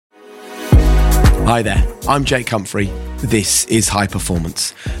Hi there, I'm Jake Humphrey. This is High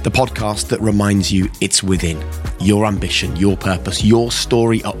Performance, the podcast that reminds you it's within. Your ambition, your purpose, your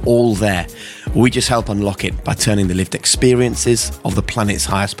story are all there. We just help unlock it by turning the lived experiences of the planet's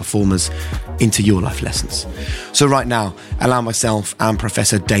highest performers into your life lessons. So right now, allow myself and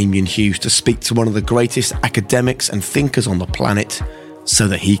Professor Damien Hughes to speak to one of the greatest academics and thinkers on the planet so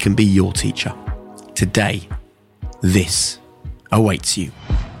that he can be your teacher. Today, this awaits you.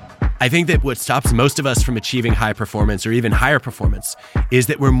 I think that what stops most of us from achieving high performance or even higher performance is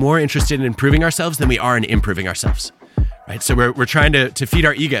that we're more interested in improving ourselves than we are in improving ourselves, right? So we're trying to feed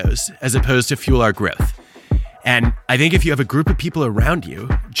our egos as opposed to fuel our growth. And I think if you have a group of people around you,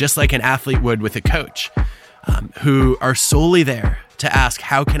 just like an athlete would with a coach, who are solely there to ask,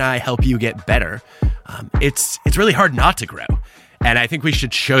 how can I help you get better? It's really hard not to grow. And I think we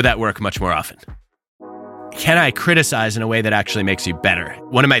should show that work much more often. Can I criticize in a way that actually makes you better?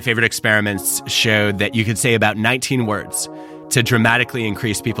 One of my favorite experiments showed that you could say about 19 words to dramatically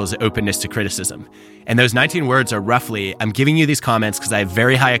increase people's openness to criticism. And those 19 words are roughly, I'm giving you these comments because I have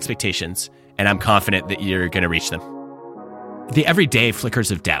very high expectations and I'm confident that you're going to reach them. The everyday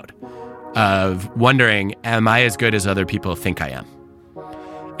flickers of doubt, of wondering, am I as good as other people think I am?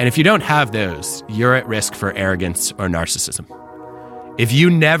 And if you don't have those, you're at risk for arrogance or narcissism. If you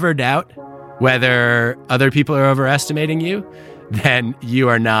never doubt whether other people are overestimating you, then you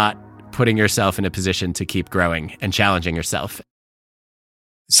are not putting yourself in a position to keep growing and challenging yourself.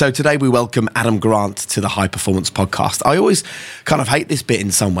 So today we welcome Adam Grant to the High Performance Podcast. I always kind of hate this bit in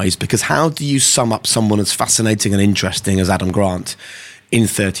some ways because how do you sum up someone as fascinating and interesting as Adam Grant in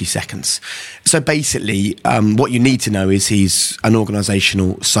 30 seconds? So basically, what you need to know is he's an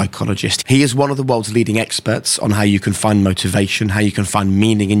organizational psychologist. He is one of the world's leading experts on how you can find motivation, how you can find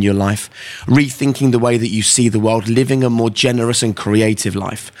meaning in your life, rethinking the way that you see the world, living a more generous and creative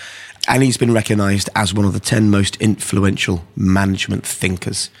life. And he's been recognized as one of the 10 most influential management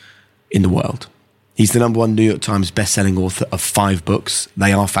thinkers in the world. He's the number one New York Times bestselling author of 5 books.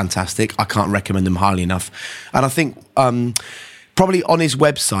 They are fantastic. I can't recommend them highly enough. And I think probably on his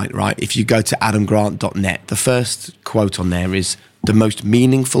website, right, if you go to adamgrant.net, the first quote on there is, the most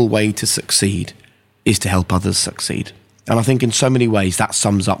meaningful way to succeed is to help others succeed. And I think in so many ways that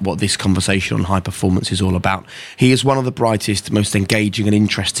sums up what this conversation on high performance is all about. He is one of the brightest, most engaging and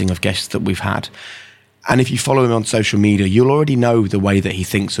interesting of guests that we've had. And if you follow him on social media, you'll already know the way that he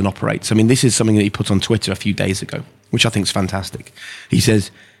thinks and operates. I mean, this is something that he put on Twitter a few days ago, which I think is fantastic. He says,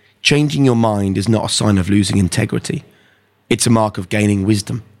 changing your mind is not a sign of losing integrity. It's a mark of gaining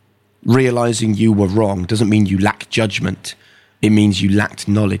wisdom. Realizing you were wrong doesn't mean you lack judgment. It means you lacked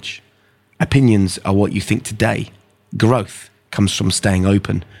knowledge. Opinions are what you think today. Growth comes from staying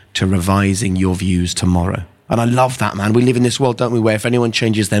open to revising your views tomorrow. And I love that, man. We live in this world, don't we, where if anyone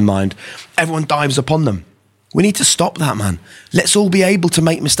changes their mind, everyone dives upon them. We need to stop that, man. Let's all be able to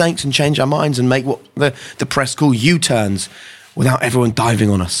make mistakes and change our minds and make what the press call U-turns without everyone diving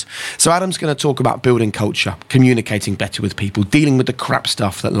on us. So Adam's going to talk about building culture, communicating better with people, dealing with the crap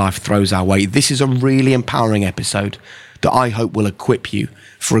stuff that life throws our way. This is a really empowering episode that I hope will equip you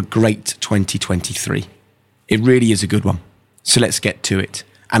for a great 2023. It really is a good one. So let's get to it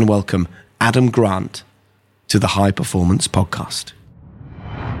and welcome Adam Grant to the High Performance Podcast.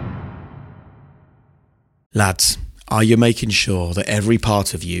 Lads, are you making sure that every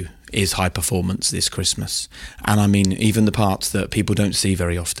part of you is high performance this Christmas? And I mean, even the parts that people don't see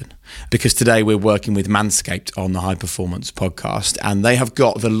very often. Because today we're working with Manscaped on the High Performance Podcast, and they have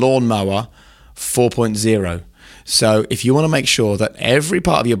got the Lawnmower 4.0. So if you want to make sure that every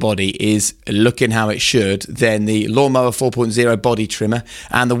part of your body is looking how it should, then the Lawnmower 4.0 body trimmer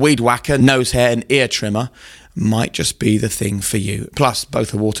and the Weed Whacker nose, hair and ear trimmer might just be the thing for you. Plus,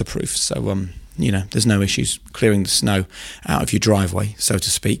 both are waterproof, so there's no issues clearing the snow out of your driveway, so to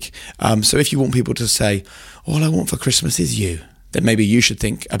speak. So if you want people to say, all I want for Christmas is you, then maybe you should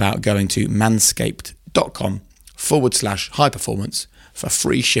think about going to manscaped.com/high performance for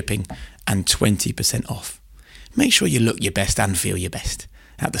free shipping and 20% off. Make sure you look your best and feel your best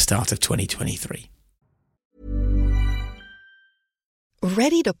at the start of 2023.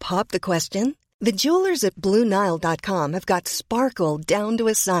 Ready to pop the question? The jewelers at BlueNile.com have got sparkle down to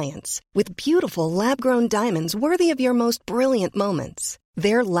a science with beautiful lab-grown diamonds worthy of your most brilliant moments.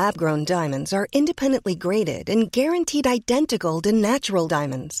 Their lab-grown diamonds are independently graded and guaranteed identical to natural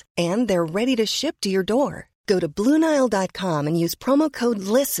diamonds, and they're ready to ship to your door. Go to BlueNile.com and use promo code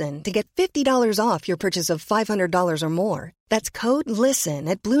LISTEN to get $50 off your purchase of $500 or more. That's code LISTEN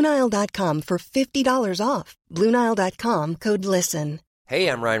at BlueNile.com for $50 off. BlueNile.com, code LISTEN. Hey,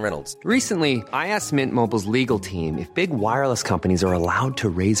 I'm Ryan Reynolds. Recently, I asked Mint Mobile's legal team if big wireless companies are allowed to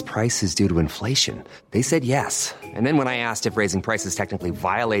raise prices due to inflation. They said yes. And then when I asked if raising prices technically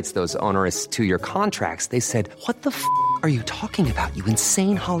violates those onerous two-year contracts, they said, "What the f*** are you talking about, you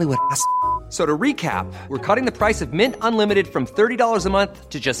insane Hollywood ass?" So to recap, we're cutting the price of Mint Unlimited from $30 a month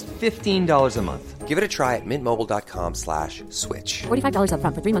to just $15 a month. Give it a try at mintmobile.com/switch. $45 up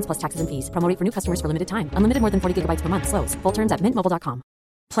front for 3 months plus taxes and fees. Promo rate for new customers for limited time. Unlimited more than 40 gigabytes per month. Slows full terms at mintmobile.com.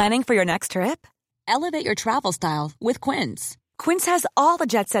 Planning for your next trip? Elevate your travel style with Quince. Quince has all the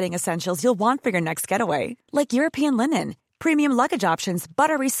jet-setting essentials you'll want for your next getaway, like European linen, premium luggage options,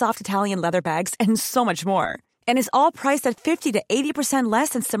 buttery soft Italian leather bags, and so much more. And is all priced at 50 to 80% less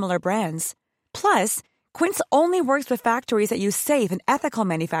than similar brands. Plus, Quince only works with factories that use safe and ethical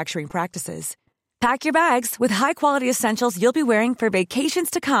manufacturing practices. Pack your bags with high-quality essentials you'll be wearing for vacations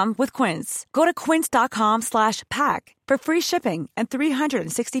to come with Quince. Go to quince.com/pack for free shipping and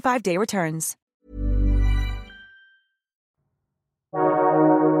 365-day returns.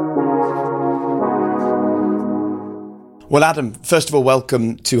 Well, Adam, first of all,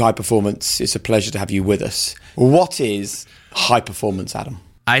 welcome to High Performance. It's a pleasure to have you with us. What is high performance, Adam?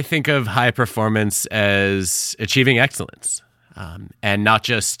 I think of high performance as achieving excellence, and not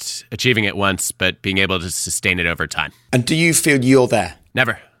just achieving it once, but being able to sustain it over time. And do you feel you're there?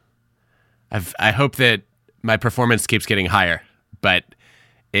 Never. I hope that my performance keeps getting higher, but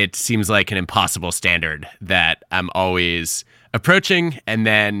it seems like an impossible standard that I'm always approaching and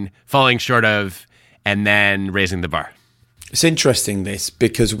then falling short of and then raising the bar. It's interesting, this,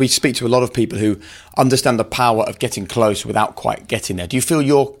 because we speak to a lot of people who understand the power of getting close without quite getting there. Do you feel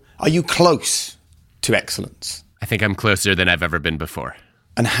are you close to excellence? I think I'm closer than I've ever been before.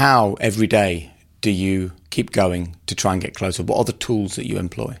 And how every day do you keep going to try and get closer? What are the tools that you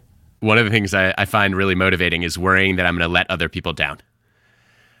employ? One of the things I find really motivating is worrying that I'm going to let other people down.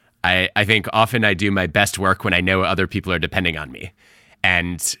 I think often I do my best work when I know other people are depending on me.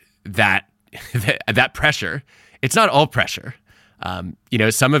 And that pressure, it's not all pressure.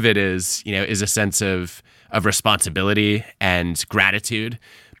 Some of it is a sense of responsibility and gratitude,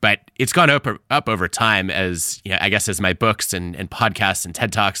 but it's gone up over time as, I guess, as my books and podcasts and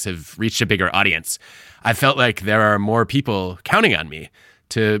TED Talks have reached a bigger audience. I felt like there are more people counting on me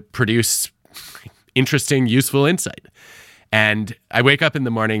to produce interesting, useful insight. And I wake up in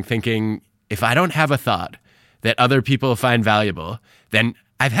the morning thinking, if I don't have a thought that other people find valuable, then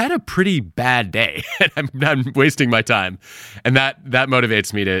I've had a pretty bad day. I'm wasting my time. And that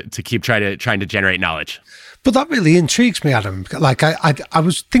motivates me to keep trying to generate knowledge. But that really intrigues me, Adam. Like I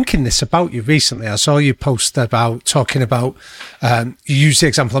was thinking this about you recently. I saw you post about talking about, you use the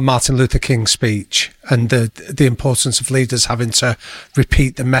example of Martin Luther King's speech and the importance of leaders having to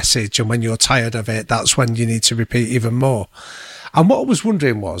repeat the message. And when you're tired of it, that's when you need to repeat even more. And what I was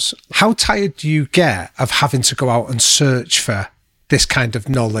wondering was, how tired do you get of having to go out and search for this kind of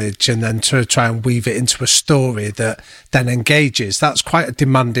knowledge and then to try and weave it into a story that then engages? That's quite a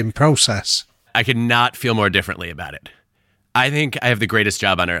demanding process. I could not feel more differently about it. I think I have the greatest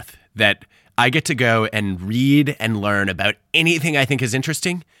job on earth, that I get to go and read and learn about anything I think is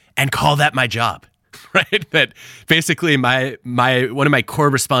interesting and call that my job, right? That basically my one of my core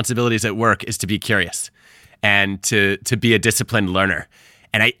responsibilities at work is to be curious and to be a disciplined learner.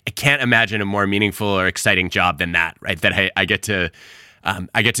 And I can't imagine a more meaningful or exciting job than that, right? That I get to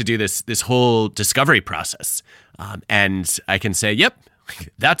do this whole discovery process, and I can say, "Yep,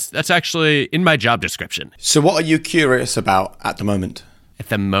 that's actually in my job description." So, what are you curious about at the moment? At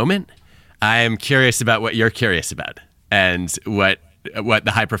the moment, I am curious about what you're curious about, and what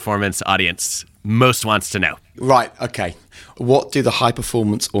the high performance audience most wants to know. Right. Okay. What do the high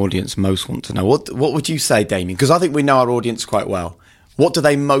performance audience most want to know? What would you say, Damien? Because I think we know our audience quite well. What do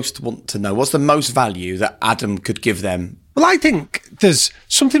they most want to know? What's the most value that Adam could give them? Well, I think there's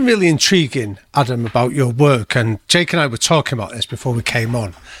something really intriguing, Adam, about your work. And Jake and I were talking about this before we came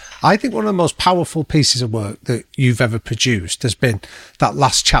on. I think one of the most powerful pieces of work that you've ever produced has been that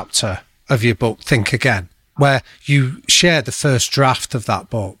last chapter of your book, Think Again, where you share the first draft of that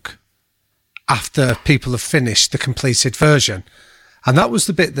book after people have finished the completed version. And that was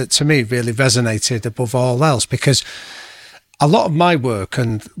the bit that to me really resonated above all else, because a lot of my work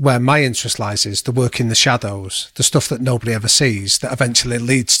and where my interest lies is the work in the shadows, the stuff that nobody ever sees that eventually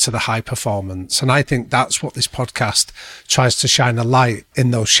leads to the high performance. And I think that's what this podcast tries to shine a light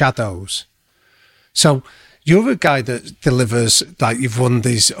in, those shadows. So you're a guy that delivers, like, you've won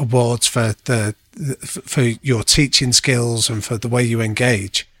these awards for for your teaching skills and for the way you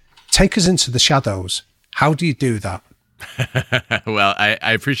engage. Take us into the shadows. How do you do that? Well,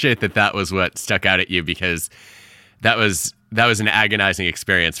 I appreciate that was what stuck out at you, because that was an agonizing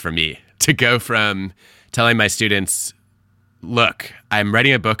experience for me to go from telling my students, look, I'm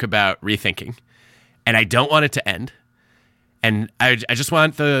writing a book about rethinking and I don't want it to end. And I just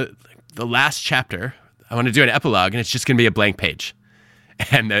want the last chapter, I want to do an epilogue, and it's just going to be a blank page.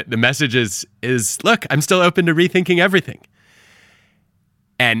 And the message is, look, I'm still open to rethinking everything.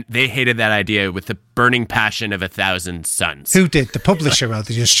 And they hated that idea with the burning passion of 1,000 suns. Who did? The publisher or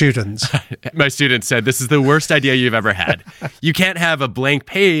your students? My students said, this is the worst idea you've ever had. You can't have a blank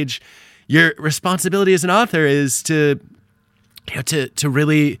page. Your responsibility as an author is to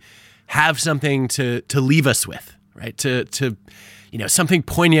really have something to leave us with, right? To something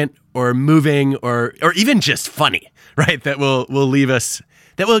poignant or moving or even just funny, right? That will leave us,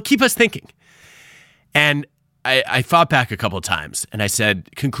 that will keep us thinking. And I fought back a couple of times and I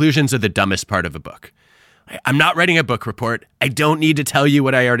said, conclusions are the dumbest part of a book. I'm not writing a book report. I don't need to tell you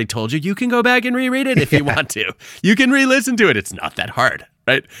what I already told you. You can go back and reread it if you want to. You can re-listen to it. It's not that hard,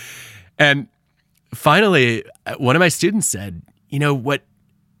 right? And finally, one of my students said, what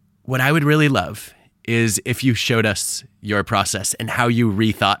I would really love is if you showed us your process and how you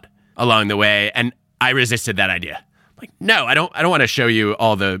rethought along the way. And I resisted that idea. Like, no, I don't want to show you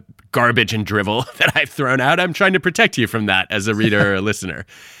all the garbage and drivel that I've thrown out. I'm trying to protect you from that as a reader or a listener.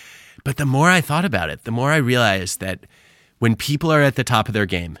 But the more I thought about it, the more I realized that when people are at the top of their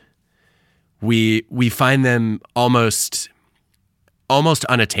game, we find them almost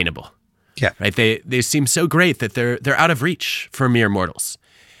unattainable. Yeah. Right? They seem so great that they're out of reach for mere mortals.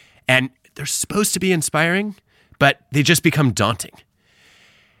 And they're supposed to be inspiring, but they just become daunting.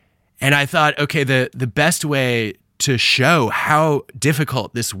 And I thought, okay, the best way to show how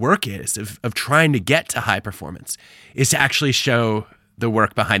difficult this work is of trying to get to high performance is to actually show the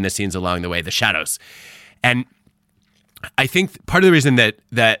work behind the scenes along the way, the shadows. And I think part of the reason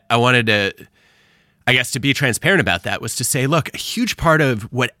that I wanted to be transparent about that was to say, look, a huge part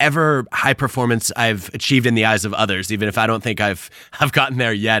of whatever high performance I've achieved in the eyes of others, even if I don't think I've gotten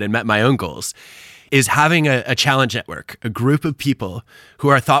there yet and met my own goals, is having a challenge network, a group of people who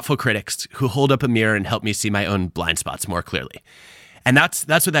are thoughtful critics who hold up a mirror and help me see my own blind spots more clearly. And that's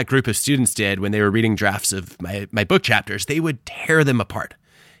what that group of students did when they were reading drafts of my book chapters. They would tear them apart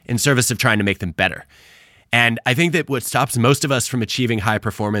in service of trying to make them better. And I think that what stops most of us from achieving high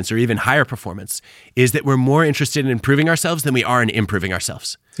performance or even higher performance is that we're more interested in improving ourselves than we are in improving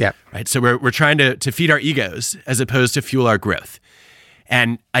ourselves. Yeah. Right. So we're trying to feed our egos as opposed to fuel our growth.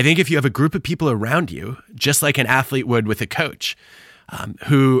 And I think if you have a group of people around you, just like an athlete would with a coach,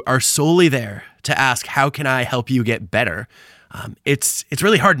 who are solely there to ask, how can I help you get better? It's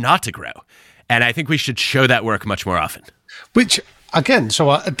really hard not to grow. And I think we should show that work much more often. Which, again, so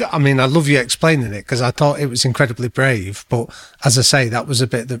I love you explaining it because I thought it was incredibly brave. But as I say, that was a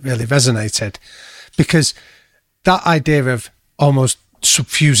bit that really resonated because that idea of almost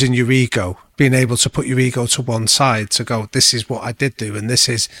subfusing your ego, being able to put your ego to one side to go, this is what I did do, and this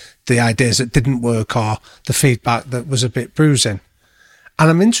is the ideas that didn't work or the feedback that was a bit bruising. And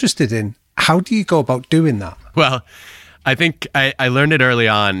I'm interested in, how do you go about doing that? Well, I think I learned it early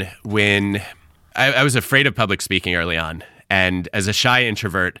on when I was afraid of public speaking early on. And as a shy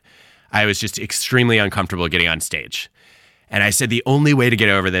introvert, I was just extremely uncomfortable getting on stage. And I said, the only way to get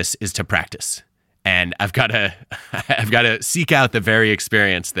over this is to practice. And I've got to seek out the very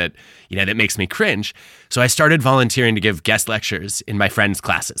experience that makes me cringe. So I started volunteering to give guest lectures in my friends'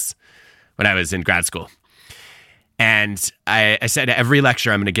 classes when I was in grad school. And I said every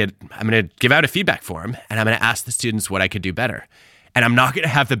lecture I'm going to give out a feedback form, and I'm going to ask the students what I could do better. And I'm not going to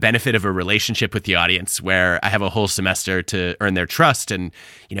have the benefit of a relationship with the audience where I have a whole semester to earn their trust and,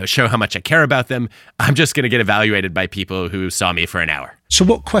 show how much I care about them. I'm just going to get evaluated by people who saw me for an hour. So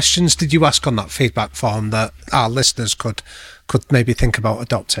what questions did you ask on that feedback form that our listeners could maybe think about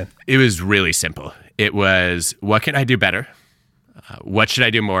adopting? It was really simple. It was, what can I do better? What should I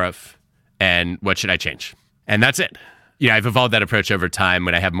do more of? And what should I change? And that's it. I've evolved that approach over time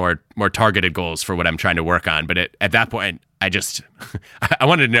when I have more targeted goals for what I'm trying to work on. But at that point, I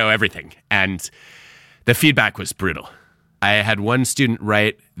wanted to know everything. And the feedback was brutal. I had one student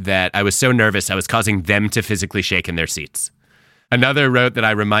write that I was so nervous I was causing them to physically shake in their seats. Another wrote that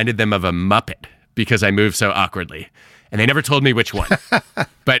I reminded them of a Muppet because I moved so awkwardly. And they never told me which one.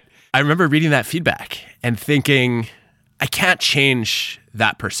 But I remember reading that feedback and thinking, I can't change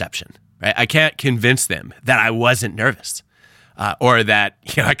that perception. Right? I can't convince them that I wasn't nervous or that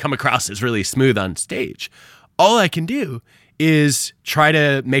I come across as really smooth on stage. All I can do is try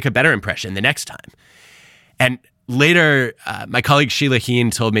to make a better impression the next time. And later, my colleague Sheila Heen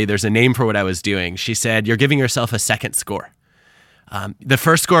told me there's a name for what I was doing. She said, you're giving yourself a second score. The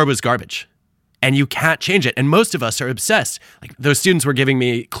first score was garbage. and you can't change it. And most of us are obsessed. Like those students were giving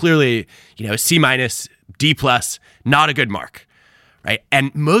me clearly, C minus, D plus, not a good mark, right?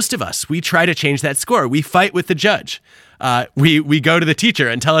 And most of us, we try to change that score. We fight with the judge. We go to the teacher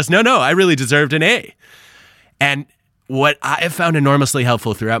and tell us, no, I really deserved an A. And what I have found enormously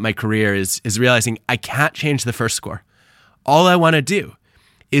helpful throughout my career is realizing I can't change the first score. All I want to do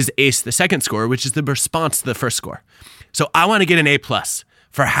is ace the second score, which is the response to the first score. So I want to get an A plus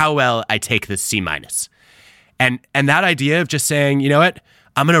for how well I take this C minus. And that idea of just saying, you know what,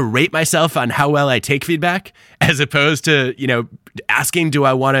 I'm going to rate myself on how well I take feedback as opposed to, asking, do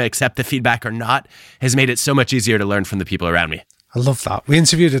I want to accept the feedback or not, has made it so much easier to learn from the people around me. I love that. We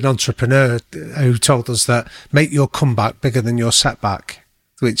interviewed an entrepreneur who told us that make your comeback bigger than your setback,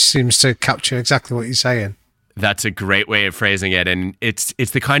 which seems to capture exactly what you're saying. That's a great way of phrasing it. And it's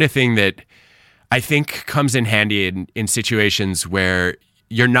the kind of thing that I think comes in handy in situations where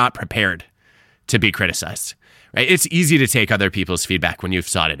you're not prepared to be criticized, right? It's easy to take other people's feedback when you've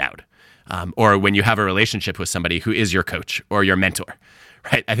sought it out, or when you have a relationship with somebody who is your coach or your mentor,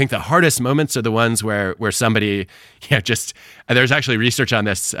 right? I think the hardest moments are the ones where somebody, there's actually research on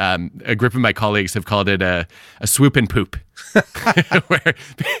this. A group of my colleagues have called it a swoop and poop, where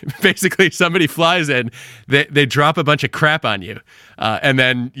basically somebody flies in, they drop a bunch of crap on you, and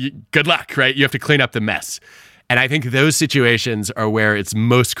then good luck, right? You have to clean up the mess. And I think those situations are where it's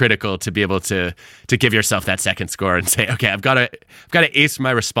most critical to be able to give yourself that second score and say, okay, I've got to ace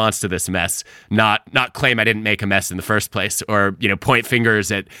my response to this mess, not claim I didn't make a mess in the first place, or point fingers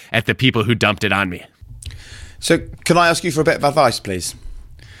at the people who dumped it on me. So can I ask you for a bit of advice, please?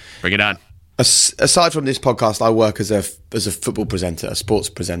 Bring it on. Aside from this podcast, I work as a football presenter, a sports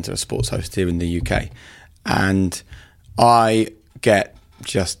host here in the UK, and I get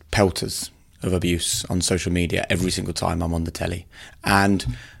just pelters of abuse on social media every single time I'm on the telly. And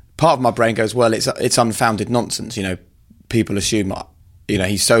part of my brain goes, well, it's unfounded nonsense. People assume,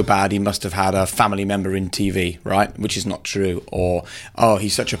 he's so bad, he must have had a family member in TV, right? Which is not true. Or, oh,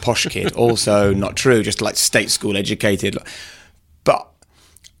 he's such a posh kid. Also not true, just like state school educated. But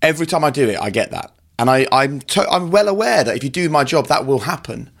every time I do it, I get that. And I'm well aware that if you do my job, that will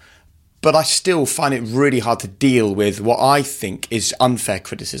happen. But I still find it really hard to deal with what I think is unfair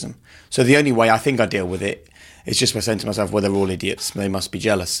criticism. So the only way I think I deal with it is just by saying to myself, well, they're all idiots. They must be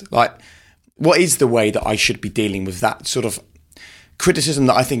jealous. Like, what is the way that I should be dealing with that sort of criticism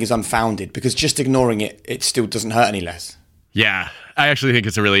that I think is unfounded? Because just ignoring it, it still doesn't hurt any less. Yeah, I actually think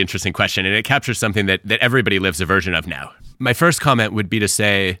it's a really interesting question, and it captures something that everybody lives a version of now. My first comment would be to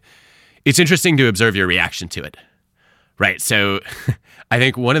say, it's interesting to observe your reaction to it, right? So I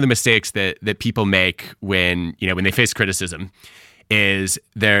think one of the mistakes that people make when they face criticism is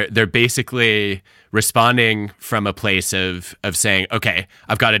they're basically responding from a place of saying, okay,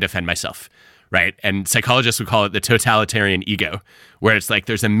 I've got to defend myself, right? And psychologists would call it the totalitarian ego, where it's like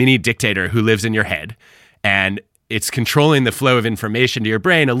there's a mini dictator who lives in your head, and it's controlling the flow of information to your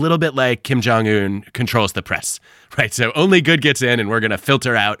brain a little bit like Kim Jong-un controls the press, right? So only good gets in, and we're going to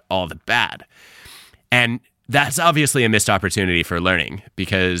filter out all the bad. And that's obviously a missed opportunity for learning,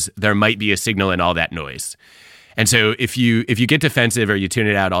 because there might be a signal in all that noise. And so if you get defensive or you tune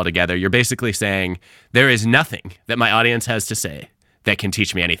it out altogether, you're basically saying there is nothing that my audience has to say that can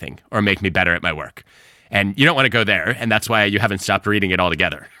teach me anything or make me better at my work. And you don't want to go there, and that's why you haven't stopped reading it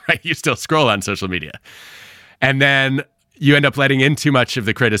altogether, right? You still scroll on social media. And then you end up letting in too much of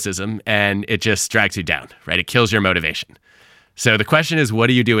the criticism, and it just drags you down, right? It kills your motivation. So the question is, what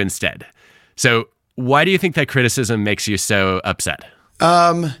do you do instead? So why do you think that criticism makes you so upset?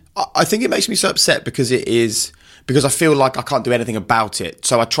 I think it makes me so upset because I feel like I can't do anything about it.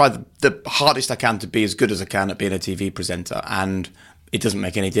 So I try the hardest I can to be as good as I can at being a TV presenter, and it doesn't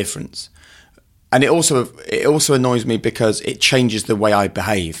make any difference. And it also annoys me because it changes the way I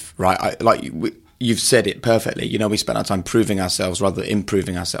behave, right? You've said it perfectly. We spend our time proving ourselves rather than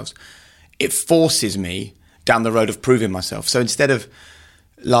improving ourselves. It forces me down the road of proving myself. So instead of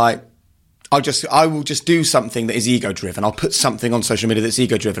I will just do something that is ego-driven. I'll put something on social media that's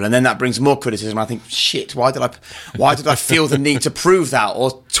ego-driven, and then that brings more criticism. I think, shit, why did I feel the need to prove that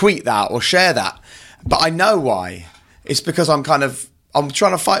or tweet that or share that? But I know why. It's because I'm trying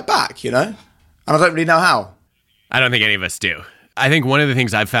to fight back, and I don't really know how. I don't think any of us do. I think one of the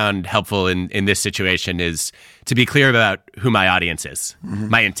things I've found helpful in this situation is to be clear about who my audience is,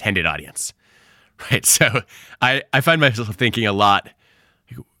 my intended audience, right? So I find myself thinking a lot,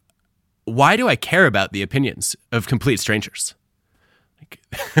 why do I care about the opinions of complete strangers?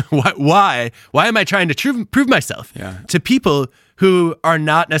 Why am I trying to prove myself to people who are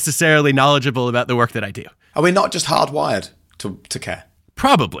not necessarily knowledgeable about the work that I do? Are we not just hardwired to care?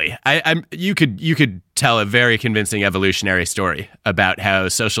 Probably. You could tell a very convincing evolutionary story about how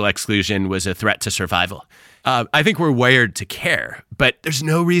social exclusion was a threat to survival. I think we're wired to care, but there's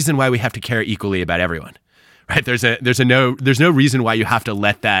no reason why we have to care equally about everyone, right? There's no reason why you have to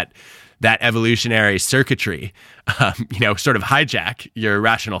let that evolutionary circuitry, sort of hijack your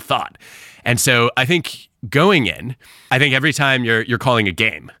rational thought. And so I think going in, every time you're calling a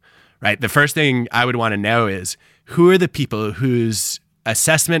game, right? The first thing I would want to know is who are the people whose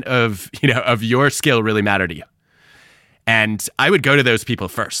assessment of your skill really matter to you. And I would go to those people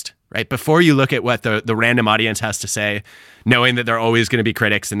first, right? Before you look at what the random audience has to say, knowing that they're always going to be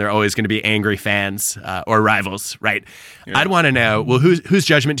critics and they're always going to be angry fans or rivals, right? Yeah. I'd want to know, well, whose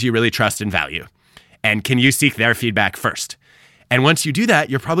judgment do you really trust and value? And can you seek their feedback first? And once you do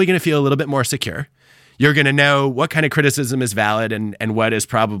that, you're probably going to feel a little bit more secure. You're going to know what kind of criticism is valid and what is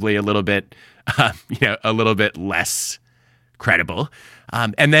probably a little bit, a little bit less credible.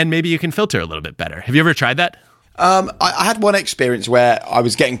 And then maybe you can filter a little bit better. Have you ever tried that? I had one experience where I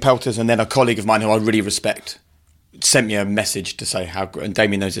was getting pelters, and then a colleague of mine who I really respect sent me a message to say and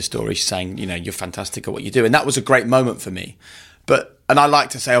Damien knows this story, saying, you're fantastic at what you do. And that was a great moment for me. And I like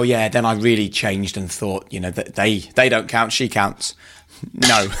to say, oh yeah, then I really changed and thought, that they don't count, she counts.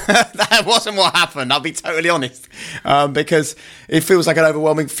 No, that wasn't what happened. I'll be totally honest, because it feels like an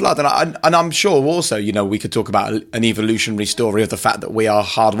overwhelming flood. And I'm sure also, we could talk about an evolutionary story of the fact that we are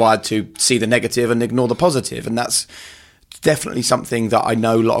hardwired to see the negative and ignore the positive. And that's definitely something that I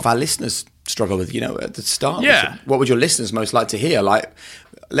know a lot of our listeners struggle with, at the start. Yeah. What would your listeners most like to hear? Like,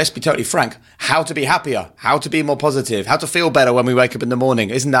 let's be totally frank, how to be happier, how to be more positive, how to feel better when we wake up in the morning.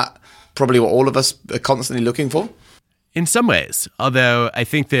 Isn't that probably what all of us are constantly looking for? In some ways, although I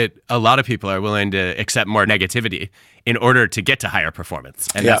think that a lot of people are willing to accept more negativity in order to get to higher performance.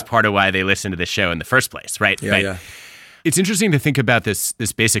 And that's part of why they listen to this show in the first place, right? Yeah. It's interesting to think about this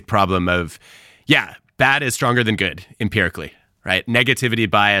basic problem of, bad is stronger than good empirically, right? Negativity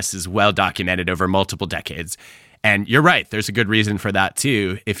bias is well documented over multiple decades. And you're right, there's a good reason for that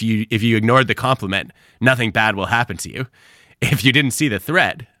too. If you ignored the compliment, nothing bad will happen to you. If you didn't see the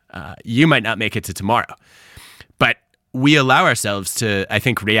threat, you might not make it to tomorrow. But we allow ourselves to, I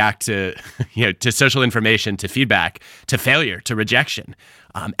think, react to, to social information, to feedback, to failure, to rejection,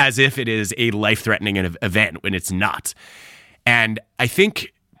 as if it is a life-threatening event when it's not. And I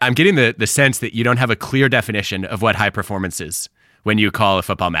think I'm getting the sense that you don't have a clear definition of what high performance is when you call a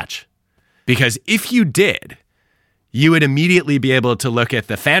football match. Because if you did, you would immediately be able to look at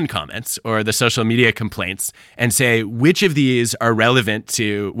the fan comments or the social media complaints and say, which of these are relevant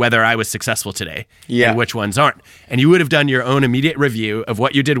to whether I was successful today and which ones aren't. And you would have done your own immediate review of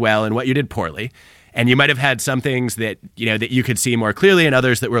what you did well and what you did poorly. And you might have had some things that, that you could see more clearly and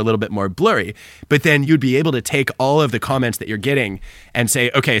others that were a little bit more blurry. But then you'd be able to take all of the comments that you're getting and say,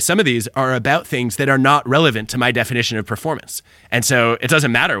 okay, some of these are about things that are not relevant to my definition of performance. And so it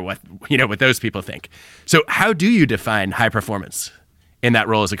doesn't matter what those people think. So how do you define high performance in that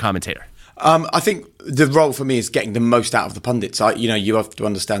role as a commentator? I think the role for me is getting the most out of the pundits. You have to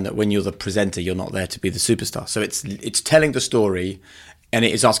understand that when you're the presenter, you're not there to be the superstar. So it's telling the story, and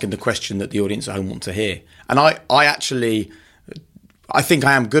it is asking the question that the audience at home want to hear. And I think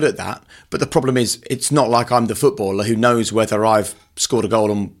I am good at that. But the problem is, it's not like I'm the footballer who knows whether I've scored a goal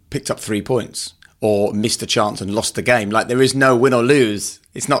and picked up 3 points or missed a chance and lost the game. Like, there is no win or lose.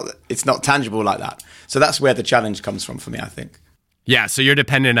 It's not tangible like that. So that's where the challenge comes from for me, I think. Yeah, so you're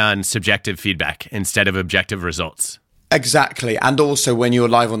dependent on subjective feedback instead of objective results. Exactly. And also when you're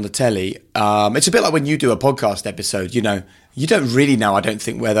live on the telly, it's a bit like when you do a podcast episode, you don't really know, I don't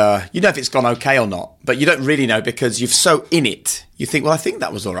think, whether, if it's gone okay or not, but you don't really know because you're so in it. You think, well, I think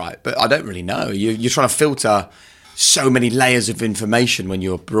that was all right, but I don't really know. You're trying to filter so many layers of information when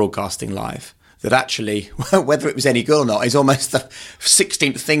you're broadcasting live that actually, whether it was any good or not is almost the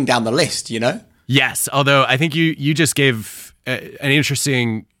 16th thing down the list, Yes, although I think you just gave an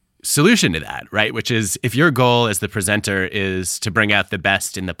interesting solution to that, right? Which is, if your goal as the presenter is to bring out the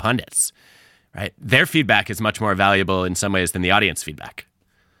best in the pundits, right? Their feedback is much more valuable in some ways than the audience feedback,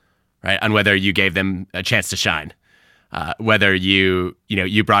 right? On whether you gave them a chance to shine, whether you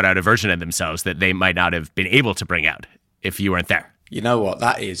brought out a version of themselves that they might not have been able to bring out if you weren't there. You know what?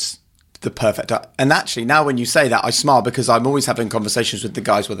 That is the perfect. And actually, now when you say that, I smile because I'm always having conversations with the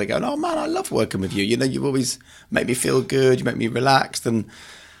guys where they go, "Oh man, I love working with you. You always make me feel good. You make me relaxed." And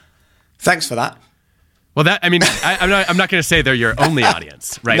thanks for that. Well, I'm not going to say they're your only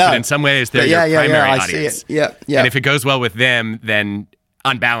audience, right? No. But in some ways, they're your primary audience. See it. Yeah. And if it goes well with them, then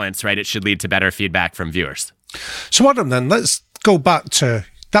on balance, right, it should lead to better feedback from viewers. So Adam, then let's go back to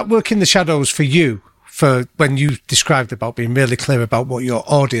that work in the shadows for you for when you described about being really clear about what your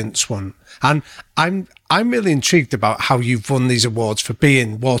audience want. And I'm really intrigued about how you've won these awards for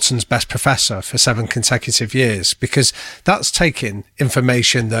being Wharton's best professor for 7 consecutive years, because that's taking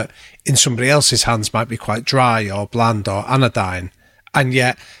information that in somebody else's hands might be quite dry or bland or anodyne. And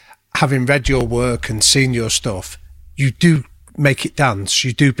yet, having read your work and seen your stuff, you do make it dance,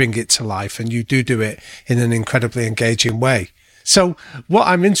 you do bring it to life, and you do it in an incredibly engaging way. So what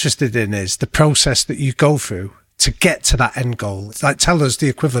I'm interested in is the process that you go through to get to that end goal. Like, tell us the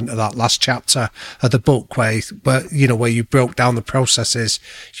equivalent of that last chapter of the book where you broke down the processes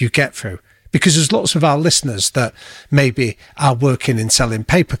you get through. Because there's lots of our listeners that maybe are working in selling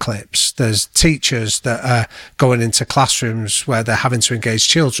paper clips. There's teachers that are going into classrooms where they're having to engage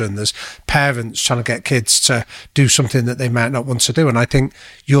children. There's parents trying to get kids to do something that they might not want to do. And I think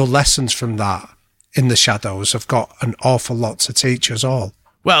your lessons from that in the shadows have got an awful lot to teach us all.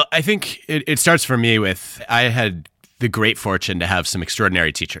 Well, I think it starts for me with, I had the great fortune to have some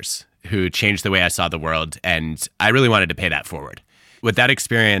extraordinary teachers who changed the way I saw the world, and I really wanted to pay that forward. What that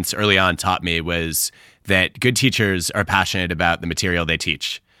experience early on taught me was that good teachers are passionate about the material they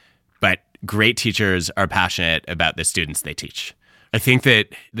teach, but great teachers are passionate about the students they teach. I think that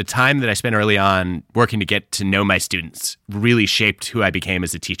the time that I spent early on working to get to know my students really shaped who I became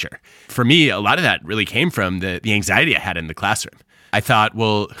as a teacher. For me, a lot of that really came from the anxiety I had in the classroom. I thought,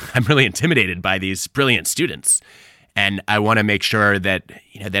 well, I'm really intimidated by these brilliant students, and I want to make sure that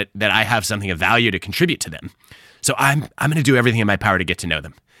that I have something of value to contribute to them. So I'm going to do everything in my power to get to know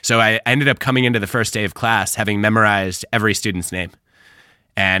them. So I ended up coming into the first day of class having memorized every student's name.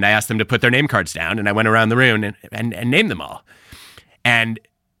 And I asked them to put their name cards down, and I went around the room and named them all. And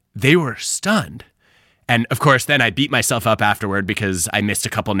they were stunned. And of course, then I beat myself up afterward because I missed a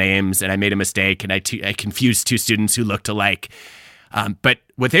couple names and I made a mistake and I confused 2 students who looked alike. But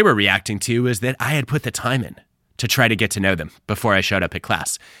what they were reacting to was that I had put the time in to try to get to know them before I showed up at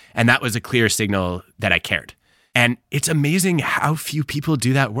class. And that was a clear signal that I cared. And it's amazing how few people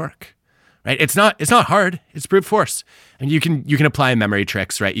do that work, right? It's not hard. It's brute force. And you can apply memory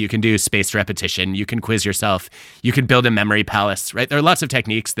tricks, right? You can do spaced repetition. You can quiz yourself. You can build a memory palace, right? There are lots of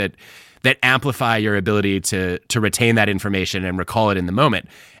techniques that amplify your ability to retain that information and recall it in the moment.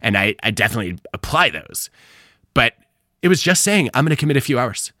 And I definitely apply those. But it was just saying, I'm going to commit a few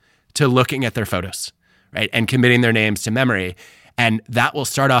hours to looking at their photos, right? And committing their names to memory. And that will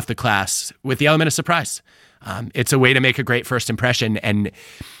start off the class with the element of surprise. It's a way to make a great first impression. And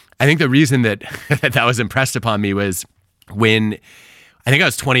I think the reason that that was impressed upon me was when I think I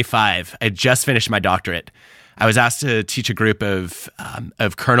was 25, I just finished my doctorate. I was asked to teach a group of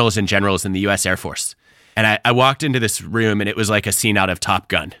colonels and generals in the U.S. Air Force. And I walked into this room and it was like a scene out of Top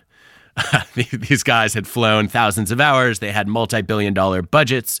Gun. These guys had flown thousands of hours. They had multi-billion-dollar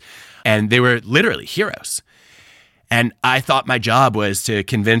budgets, and they were literally heroes. And I thought my job was to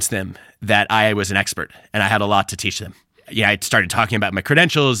convince them that I was an expert and I had a lot to teach them. I started talking about my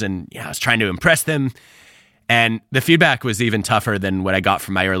credentials and I was trying to impress them. And the feedback was even tougher than what I got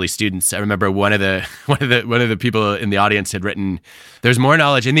from my early students. I remember one of the people in the audience had written, "There's more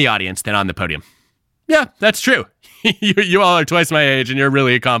knowledge in the audience than on the podium." Yeah, that's true. You all are twice my age and you're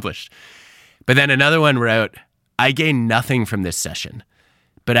really accomplished. But then another one wrote, "I gained nothing from this session,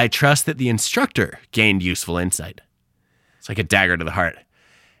 but I trust that the instructor gained useful insight." It's like a dagger to the heart.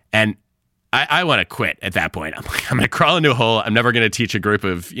 And I want to quit at that point. I'm like, I'm going to crawl into a hole. I'm never going to teach a group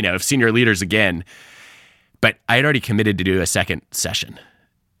of senior leaders again. But I had already committed to do a second session.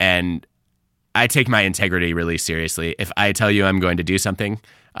 And I take my integrity really seriously. If I tell you I'm going to do something,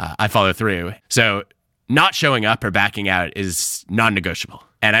 I follow through. So not showing up or backing out is non-negotiable.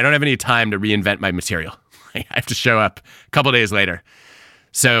 And I don't have any time to reinvent my material. I have to show up a couple days later.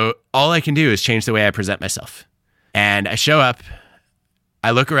 So all I can do is change the way I present myself. And I show up,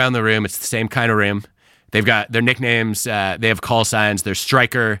 I look around the room. It's the same kind of room. They've got their nicknames. They have call signs. They're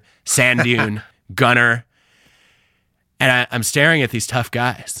Striker, Sand Dune, Gunner. And I'm staring at these tough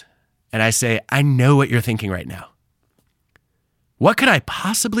guys. And I say, I know what you're thinking right now. What could I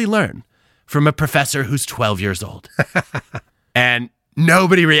possibly learn from a professor who's 12 years old? And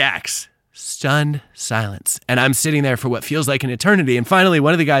nobody reacts. Stunned silence. And I'm sitting there for what feels like an eternity. And finally,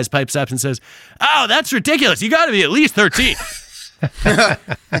 one of the guys pipes up and says, "Oh, that's ridiculous. You got to be at least 13.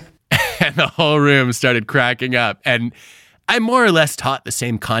 And the whole room started cracking up. And I more or less taught the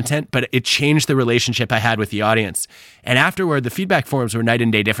same content, but it changed the relationship I had with the audience. And afterward, the feedback forms were night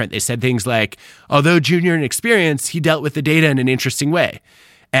and day different. They said things like, although junior in experience, he dealt with the data in an interesting way.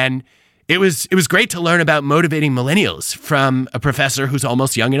 And it was great to learn about motivating millennials from a professor who's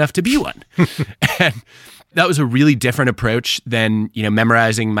almost young enough to be one. And That was a really different approach than,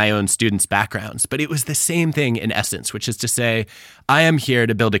 memorizing my own students' backgrounds. But it was the same thing in essence, which is to say, I am here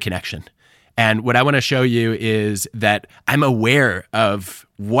to build a connection. And what I want to show you is that I'm aware of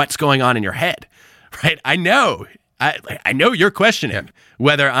what's going on in your head, right? I know you're questioning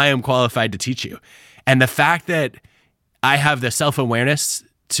whether I am qualified to teach you. And the fact that I have the self-awareness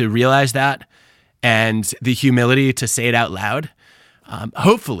to realize that and the humility to say it out loud,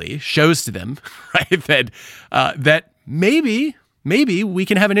 hopefully shows to them, right, that maybe we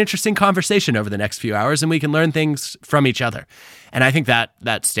can have an interesting conversation over the next few hours and we can learn things from each other. And I think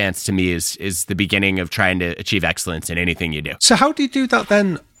that stance to me is the beginning of trying to achieve excellence in anything you do. So how do you do that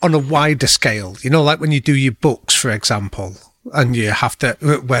then on a wider scale? Like when you do your books, for example, and you have to,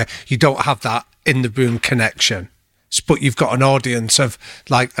 where you don't have that in the room connection, but you've got an audience of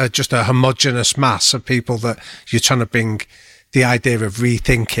just a homogenous mass of people that you're trying to bring the idea of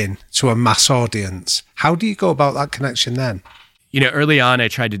rethinking to a mass audience. How do you go about that connection then? Early on, I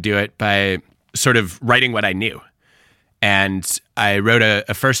tried to do it by sort of writing what I knew. And I wrote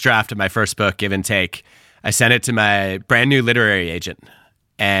a first draft of my first book, Give and Take. I sent it to my brand new literary agent.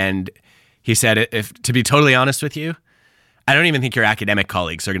 And he said, if to be totally honest with you, I don't even think your academic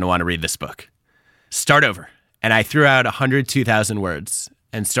colleagues are going to want to read this book. Start over. And I threw out 102,000 words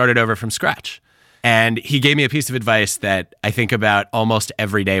and started over from scratch. And he gave me a piece of advice that I think about almost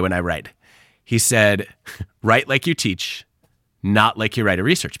every day when I write. He said, write like you teach, not like you write a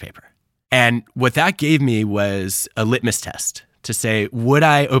research paper. And what that gave me was a litmus test to say, would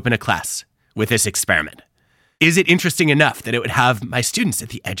I open a class with this experiment? Is it interesting enough that it would have my students at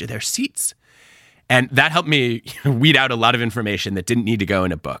the edge of their seats? And that helped me weed out a lot of information that didn't need to go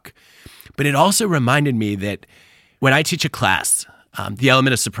in a book. But it also reminded me that when I teach a class, the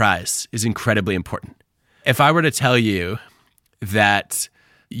element of surprise is incredibly important. If I were to tell you that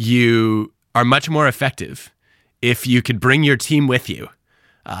you are much more effective if you could bring your team with you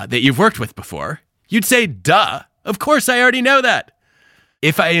that you've worked with before, you'd say, duh, of course I already know that.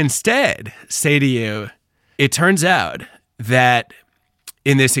 If I instead say to you, it turns out that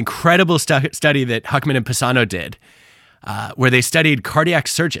in this incredible study that Huckman and Pisano did, where they studied cardiac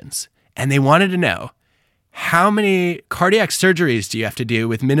surgeons, and they wanted to know, how many cardiac surgeries do you have to do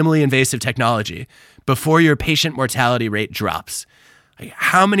with minimally invasive technology before your patient mortality rate drops? Like,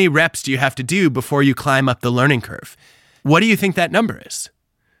 how many reps do you have to do before you climb up the learning curve? What do you think that number is?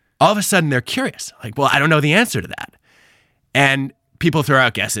 All of a sudden, they're curious. Like, well, I don't know the answer to that. And people throw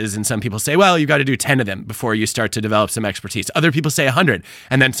out guesses, and some people say, well, you got to do 10 of them before you start to develop some expertise. Other people say 100.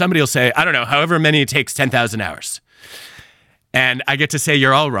 And then somebody will say, I don't know, however many it takes 10,000 hours. And I get to say,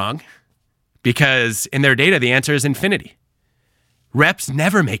 you're all wrong. Because in their data, the answer is infinity. Reps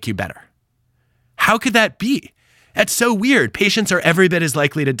never make you better. How could that be? That's so weird. Patients are every bit as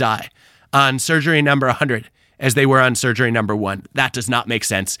likely to die on surgery number 100 as they were on surgery number 1. That does not make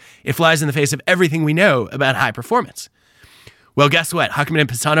sense. It flies in the face of everything we know about high performance. Well, guess what? Huckman and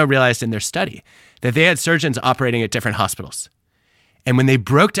Pisano realized in their study that they had surgeons operating at different hospitals. And when they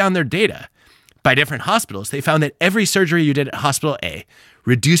broke down their data by different hospitals, they found that every surgery you did at hospital A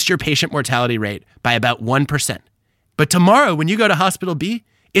reduced your patient mortality rate by about 1%. But tomorrow, when you go to hospital B,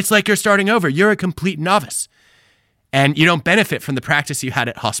 it's like you're starting over. You're a complete novice. And you don't benefit from the practice you had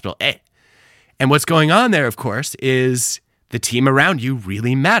at hospital A. And what's going on there, of course, is the team around you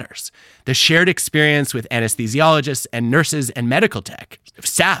really matters. The shared experience with anesthesiologists and nurses and medical tech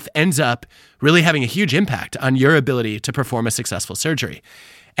staff ends up really having a huge impact on your ability to perform a successful surgery.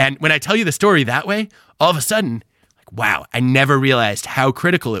 And when I tell you the story that way, all of a sudden, wow, I never realized how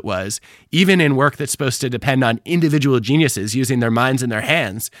critical it was, even in work that's supposed to depend on individual geniuses using their minds and their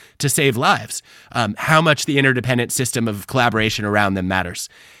hands to save lives, how much the interdependent system of collaboration around them matters.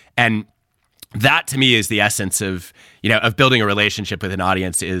 And that to me is the essence of, of building a relationship with an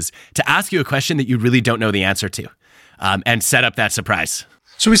audience, is to ask you a question that you really don't know the answer to, and set up that surprise.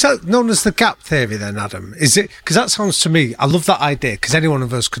 So is that known as the gap theory then, Adam? Is it? Because that sounds to me, I love that idea, because any one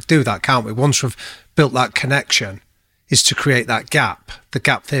of us could do that, can't we? Once we've built that connection, is to create that gap, the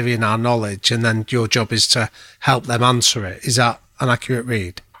gap theory in our knowledge, and then your job is to help them answer it. Is that an accurate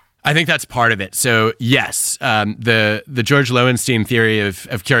read? I think that's part of it. So yes, the George Lowenstein theory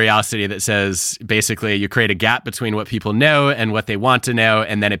of curiosity that says basically you create a gap between what people know and what they want to know,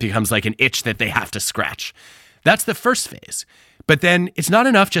 and then it becomes like an itch that they have to scratch. That's the first phase. But then it's not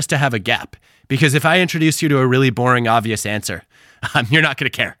enough just to have a gap, because if I introduce you to a really boring, obvious answer, you're not going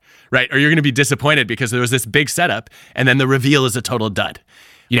to care, right? Or you're going to be disappointed because there was this big setup and then the reveal is a total dud.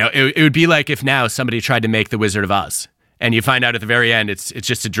 It would be like if now somebody tried to make The Wizard of Oz and you find out at the very end it's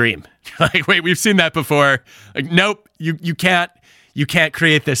just a dream. Like, wait, we've seen that before. Like, nope, you can't. you can't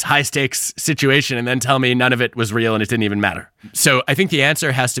create this high stakes situation and then tell me none of it was real and it didn't even matter. So I think the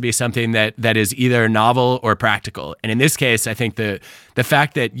answer has to be something that is either novel or practical. And in this case, I think the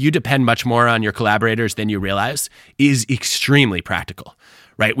fact that you depend much more on your collaborators than you realize is extremely practical.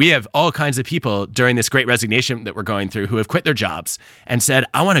 Right? We have all kinds of people during this great resignation that we're going through who have quit their jobs and said,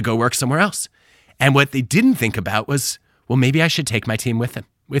 I want to go work somewhere else. And what they didn't think about was, well, maybe I should take my team with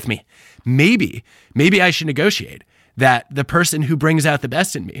me. Maybe I should negotiate that the person who brings out the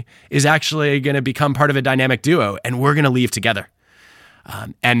best in me is actually going to become part of a dynamic duo and we're going to leave together.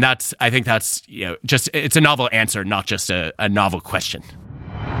 And I think that's, it's a novel answer, not just a novel question.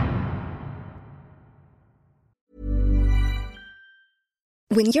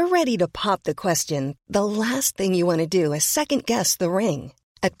 When you're ready to pop the question, the last thing you want to do is second-guess the ring.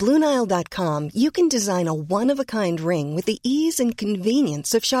 At BlueNile.com, you can design a one-of-a-kind ring with the ease and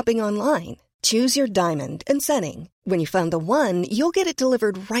convenience of shopping online. Choose your diamond and setting. When you find the one, you'll get it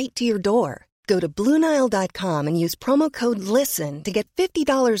delivered right to your door. Go to BlueNile.com and use promo code LISTEN to get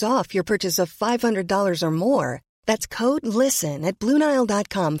 $50 off your purchase of $500 or more. That's code LISTEN at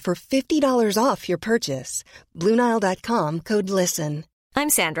BlueNile.com for $50 off your purchase. BlueNile.com, code LISTEN. I'm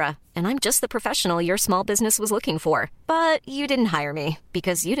Sandra, and I'm just the professional your small business was looking for. But you didn't hire me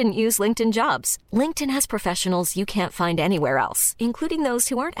because you didn't use LinkedIn Jobs. LinkedIn has professionals you can't find anywhere else, including those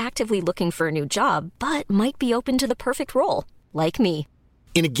who aren't actively looking for a new job, but might be open to the perfect role, like me.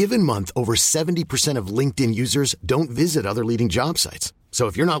 In a given month, over 70% of LinkedIn users don't visit other leading job sites. So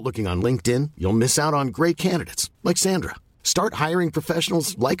if you're not looking on LinkedIn, you'll miss out on great candidates, like Sandra. Start hiring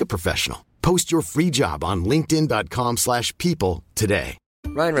professionals like a professional. Post your free job on linkedin.com/people today.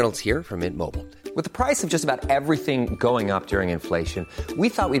 Ryan Reynolds here from Mint Mobile. With the price of just about everything going up during inflation, we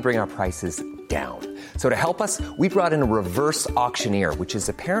thought we'd bring our prices down. So to help us, we brought in a reverse auctioneer, which is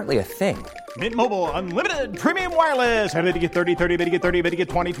apparently a thing. Mint Mobile Unlimited Premium Wireless. How to get 30, 30, bit to get 30, bit to get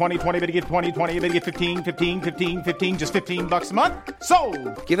 20, 20, 20, bit to get 20, 20, bit to get 15, 15, 15, 15, just $15 a month?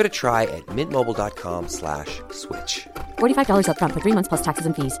 Sold! Give it a try at mintmobile.com/switch. $45 up front for 3 months plus taxes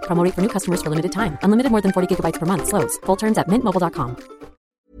and fees. Promo rate for new customers for limited time. Unlimited more than 40 gigabytes per month. Slows full terms at mintmobile.com.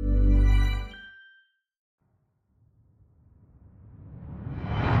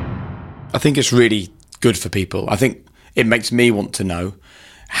 I think it's really good for people. I think it makes me want to know,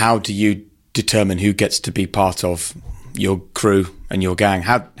 how do you determine who gets to be part of your crew and your gang?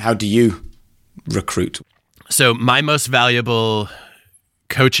 How do you recruit? So my most valuable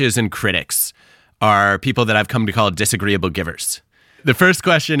coaches and critics are people that I've come to call disagreeable givers. The first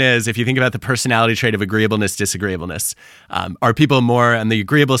question is, if you think about the personality trait of agreeableness, disagreeableness, are people more on the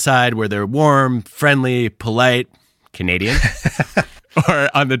agreeable side where they're warm, friendly, polite, Canadian? Or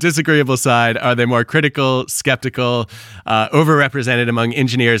on the disagreeable side, are they more critical, skeptical, overrepresented among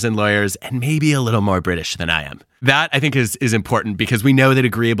engineers and lawyers, and maybe a little more British than I am? That, I think, is important because we know that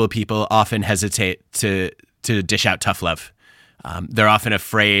agreeable people often hesitate to dish out tough love. They're often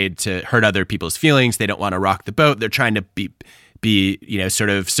afraid to hurt other people's feelings. They don't want to rock the boat. They're trying to be sort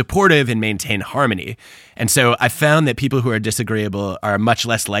of supportive and maintain harmony. And so I found that people who are disagreeable are much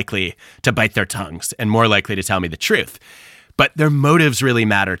less likely to bite their tongues and more likely to tell me the truth. But their motives really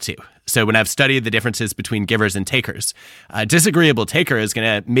matter too. So when I've studied the differences between givers and takers, a disagreeable taker is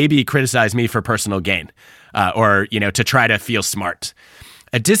going to maybe criticize me for personal gain or to try to feel smart.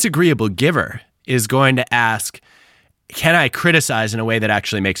 A disagreeable giver is going to ask, can I criticize in a way that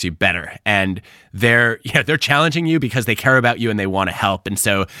actually makes you better? And they're challenging you because they care about you and they want to help. And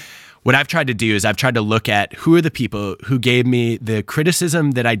so what I've tried to do is I've tried to look at who are the people who gave me the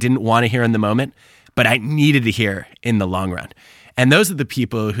criticism that I didn't want to hear in the moment, but I needed to hear in the long run. And those are the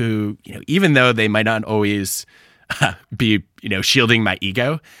people who, even though they might not always be, shielding my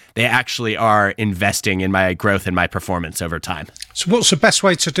ego, they actually are investing in my growth and my performance over time. So what's the best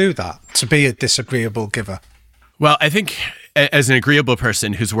way to do that, to be a disagreeable giver? Well, I think as an agreeable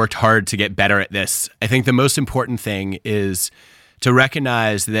person who's worked hard to get better at this, I think the most important thing is to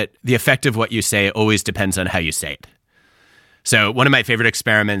recognize that the effect of what you say always depends on how you say it. So one of my favorite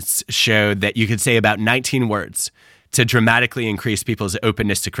experiments showed that you could say about 19 words to dramatically increase people's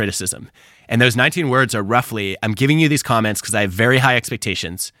openness to criticism. And those 19 words are roughly, I'm giving you these comments because I have very high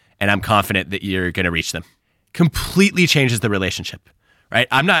expectations and I'm confident that you're going to reach them. Completely changes the relationship, right?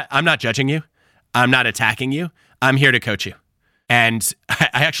 I'm not judging you. I'm not attacking you. I'm here to coach you. And I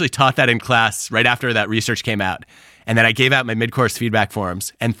actually taught that in class right after that research came out. And then I gave out my mid-course feedback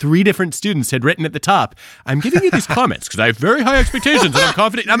forms, and 3 different students had written at the top, I'm giving you these comments because I have very high expectations and I'm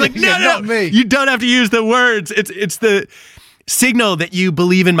confident. And I'm like, no, you don't have to use the words. It's the signal that you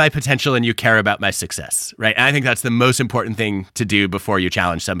believe in my potential and you care about my success, right? And I think that's the most important thing to do before you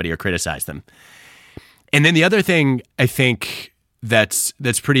challenge somebody or criticize them. And then the other thing I think that's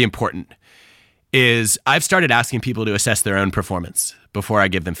pretty important is I've started asking people to assess their own performance before I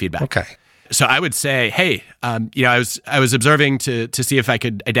give them feedback. Okay. So I would say, hey, I was observing to see if I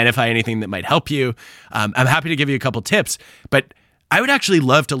could identify anything that might help you. I'm happy to give you a couple tips, but I would actually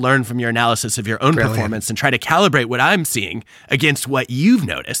love to learn from your analysis of your own performance and try to calibrate what I'm seeing against what you've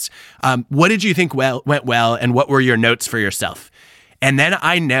noticed. What did you think went well, and what were your notes for yourself? And then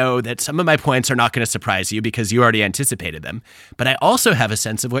I know that some of my points are not going to surprise you because you already anticipated them. But I also have a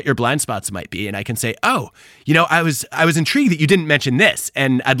sense of what your blind spots might be. And I can say, oh, I was intrigued that you didn't mention this,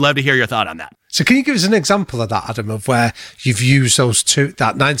 and I'd love to hear your thought on that. So can you give us an example of that, Adam, of where you've used those two,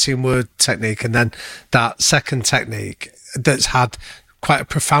 that 19-word technique and then that second technique that's had quite a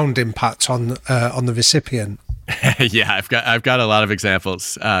profound impact on the recipient? Yeah, I've got a lot of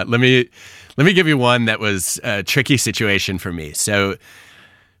examples. Let me give you one that was a tricky situation for me. So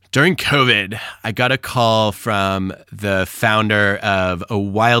during COVID, I got a call from the founder of a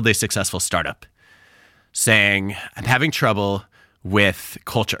wildly successful startup saying, I'm having trouble with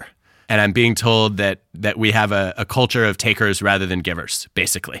culture. And I'm being told that we have a culture of takers rather than givers,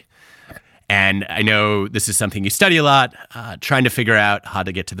 basically. And I know this is something you study a lot, trying to figure out how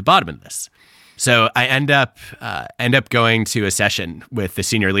to get to the bottom of this. So I end up going to a session with the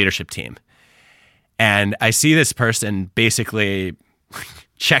senior leadership team. And I see this person basically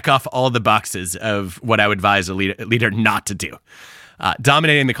check off all the boxes of what I would advise a leader not to do.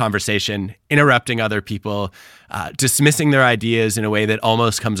 Dominating the conversation, interrupting other people, dismissing their ideas in a way that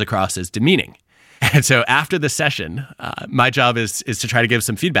almost comes across as demeaning. And so after the session, my job is to try to give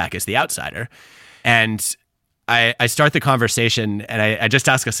some feedback as the outsider. And I start the conversation and I just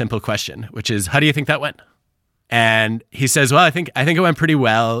ask a simple question, which is, how do you think that went? And he says, well, I think it went pretty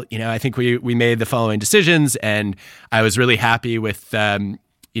well. I think we made the following decisions, and I was really happy with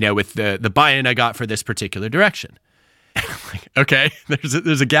the buy-in I got for this particular direction. Like, okay,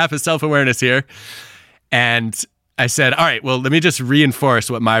 there's a gap of self-awareness here. And I said, all right, well, let me just reinforce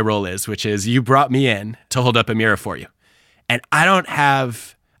what my role is, which is you brought me in to hold up a mirror for you. And I don't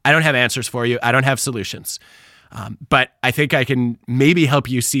have answers for you. I don't have solutions. But I think I can maybe help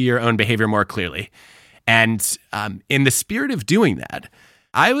you see your own behavior more clearly. And in the spirit of doing that,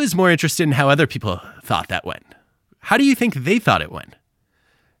 I was more interested in how other people thought that went. How do you think they thought it went?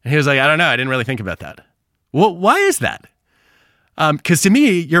 And he was like, I don't know. I didn't really think about that. Well, why is that? Because to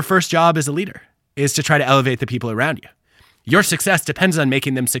me, your first job as a leader is to try to elevate the people around you. Your success depends on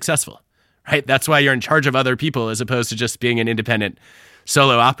making them successful, right? That's why you're in charge of other people as opposed to just being an independent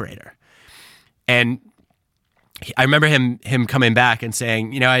solo operator. And I remember him coming back and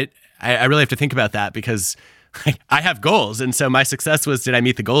saying, I really have to think about that because I have goals. And so my success was, did I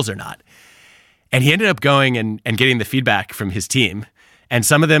meet the goals or not? And he ended up going and getting the feedback from his team. And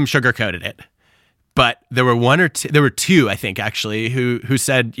some of them sugarcoated it. But there were two, I think, actually, who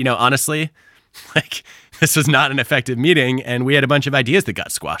said, honestly, this was not an effective meeting. And we had a bunch of ideas that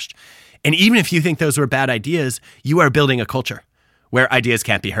got squashed. And even if you think those were bad ideas, you are building a culture where ideas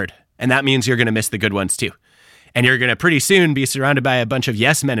can't be heard. And that means you're going to miss the good ones too. And you're going to pretty soon be surrounded by a bunch of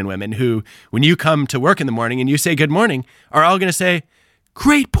yes men and women who, when you come to work in the morning and you say good morning, are all going to say,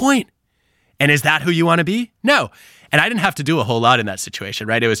 great point. And is that who you want to be? No. And I didn't have to do a whole lot in that situation,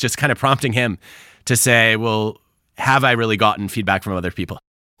 right? It was just kind of prompting him to say, well, have I really gotten feedback from other people?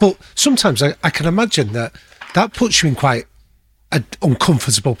 Well, sometimes I can imagine that puts you in quite an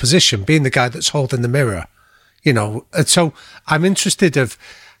uncomfortable position, being the guy that's holding the mirror, And so I'm interested of,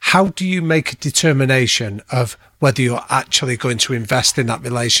 how do you make a determination of whether you're actually going to invest in that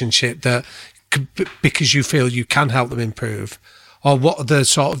relationship because you feel you can help them improve? Or what are the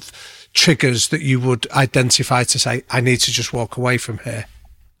sort of triggers that you would identify to say, I need to just walk away from here?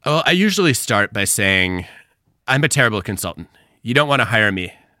 Well, I usually start by saying, I'm a terrible consultant. You don't want to hire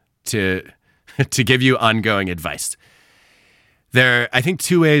me to give you ongoing advice. There are, I think,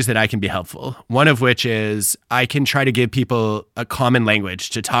 two ways that I can be helpful. One of which is I can try to give people a common language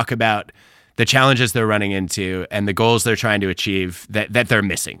to talk about the challenges they're running into and the goals they're trying to achieve that they're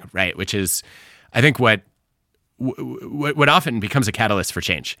missing, right? Which is, I think, what often becomes a catalyst for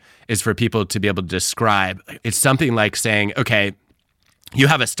change is for people to be able to describe. It's something like saying, okay, you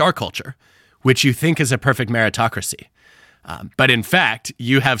have a star culture, which you think is a perfect meritocracy. But in fact,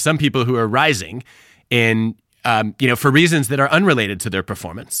 you have some people who are rising in for reasons that are unrelated to their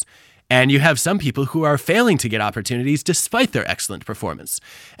performance. And you have some people who are failing to get opportunities despite their excellent performance.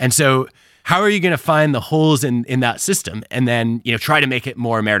 And so how are you going to find the holes in that system and then, try to make it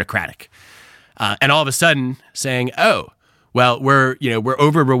more meritocratic? And all of a sudden saying, oh, well, we're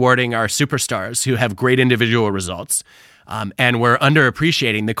over rewarding our superstars who have great individual results. And we're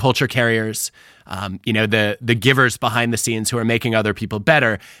underappreciating the culture carriers, the givers behind the scenes who are making other people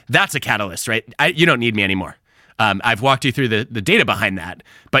better. That's a catalyst, right? You don't need me anymore. I've walked you through the data behind that,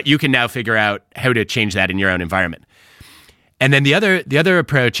 but you can now figure out how to change that in your own environment. And then the other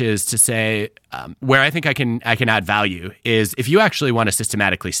approach is to say, where I think I can add value is if you actually want to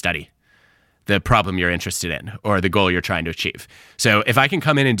systematically study the problem you're interested in or the goal you're trying to achieve. So if I can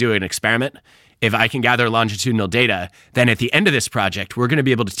come in and do an experiment, if I can gather longitudinal data, then at the end of this project, we're going to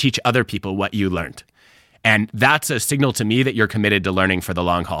be able to teach other people what you learned. And that's a signal to me that you're committed to learning for the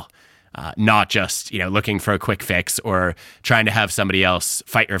long haul, not just looking for a quick fix or trying to have somebody else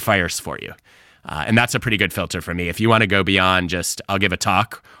fight your fires for you. And that's a pretty good filter for me. If you want to go beyond just, I'll give a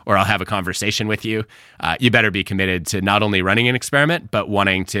talk or I'll have a conversation with you, you better be committed to not only running an experiment, but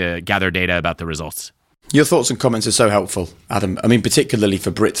wanting to gather data about the results. Your thoughts and comments are so helpful, Adam. I mean, particularly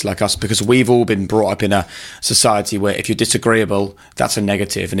for Brits like us, because we've all been brought up in a society where if you're disagreeable, that's a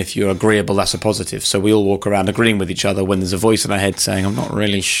negative. And if you're agreeable, that's a positive. So we all walk around agreeing with each other when there's a voice in our head saying, I'm not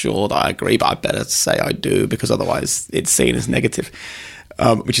really sure that I agree, but I better say I do, because otherwise it's seen as negative,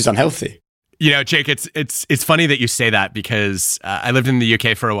 which is unhealthy. Jake, it's funny that you say that because I lived in the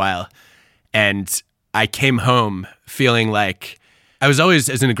UK for a while and I came home feeling like I was always,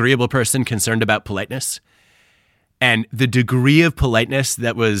 as an agreeable person, concerned about politeness. And the degree of politeness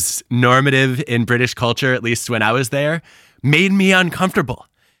that was normative in British culture, at least when I was there, made me uncomfortable.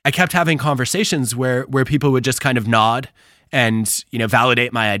 I kept having conversations where people would just kind of nod and,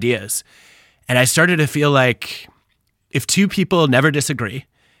 validate my ideas. And I started to feel like if two people never disagree,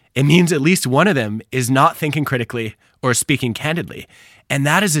 it means at least one of them is not thinking critically or speaking candidly. And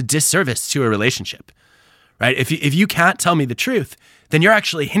that is a disservice to a relationship, right? If you can't tell me the truth, then you're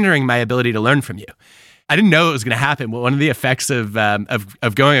actually hindering my ability to learn from you. I didn't know it was going to happen, but one of the effects of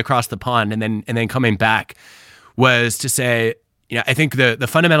going across the pond and then coming back was to say, I think the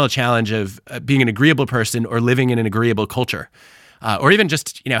fundamental challenge of being an agreeable person or living in an agreeable culture, or even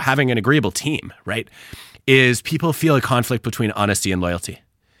just having an agreeable team, right, is people feel a conflict between honesty and loyalty.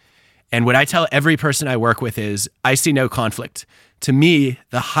 And what I tell every person I work with is, I see no conflict. To me,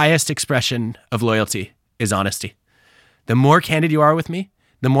 the highest expression of loyalty is honesty. The more candid you are with me,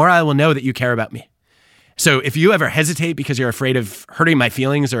 the more I will know that you care about me. So if you ever hesitate because you're afraid of hurting my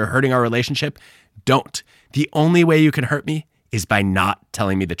feelings or hurting our relationship, don't. The only way you can hurt me is by not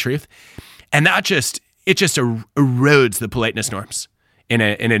telling me the truth. And it just erodes the politeness norms in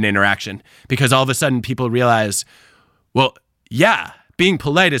an interaction, because all of a sudden people realize, well, yeah, being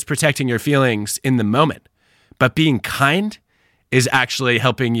polite is protecting your feelings in the moment, but being kind is actually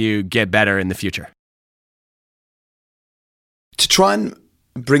helping you get better in the future. To try and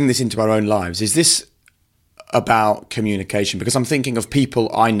bring this into our own lives, is this about communication? Because I'm thinking of people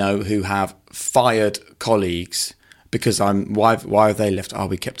I know who have fired colleagues because why have they left? Oh,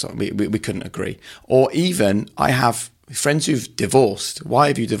 we couldn't agree. Or even I have friends who've divorced. Why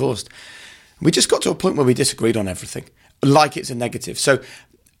have you divorced? We just got to a point where we disagreed on everything, like it's a negative. So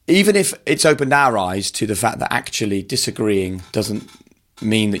even if it's opened our eyes to the fact that actually disagreeing doesn't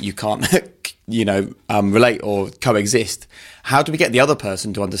mean that you can't, relate or coexist, how do we get the other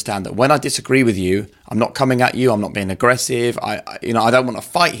person to understand that when I disagree with you, I'm not coming at you, I'm not being aggressive, I don't want to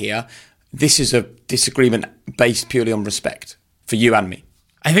fight here. This is a disagreement based purely on respect for you and me.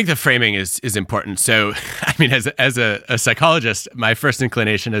 I think the framing is important. So, I mean, as a psychologist, my first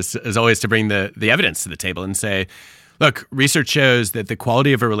inclination is always to bring the evidence to the table and say, look, research shows that the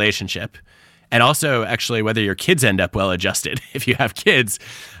quality of a relationship, and also actually whether your kids end up well adjusted, if you have kids,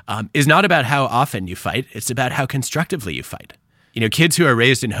 is not about how often you fight. It's about how constructively you fight. Kids who are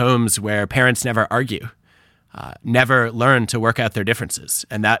raised in homes where parents never argue, never learn to work out their differences,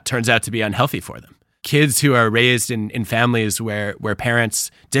 and that turns out to be unhealthy for them. Kids who are raised in families where parents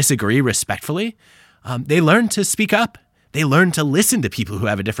disagree respectfully, they learn to speak up. They learn to listen to people who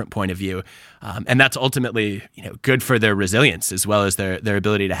have a different point of view. And that's ultimately, good for their resilience as well as their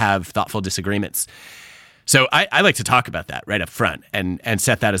ability to have thoughtful disagreements. So I like to talk about that right up front and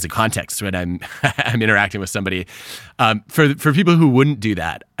set that as a context when I'm interacting with somebody. For people who wouldn't do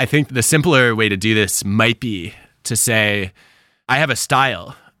that, I think the simpler way to do this might be to say, I have a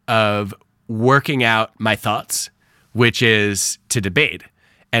style of working out my thoughts, which is to debate.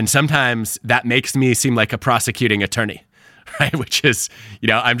 And sometimes that makes me seem like a prosecuting attorney, right? Which is,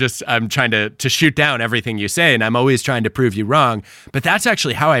 I'm trying to shoot down everything you say, and I'm always trying to prove you wrong. But that's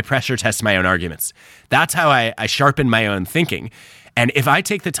actually how I pressure test my own arguments. That's how I sharpen my own thinking. And if I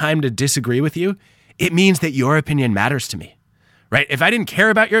take the time to disagree with you, it means that your opinion matters to me, right? If I didn't care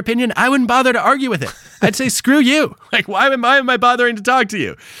about your opinion, I wouldn't bother to argue with it. I'd say, screw you. Like, why am I bothering to talk to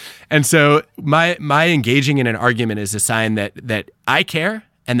you? And so my engaging in an argument is a sign that I care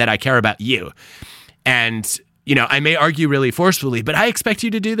and that I care about you. And, you know, I may argue really forcefully, but I expect you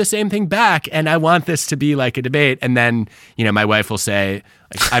to do the same thing back. And I want this to be like a debate. And then, you know, my wife will say,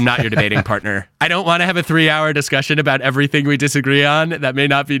 like, I'm not your debating partner. I don't want to have a 3-hour discussion about everything we disagree on. That may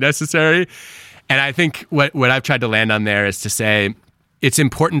not be necessary. And I think what I've tried to land on there is to say it's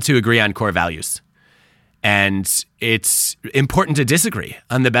important to agree on core values. And it's important to disagree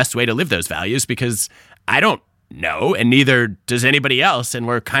on the best way to live those values, because I don't know, and neither does anybody else. And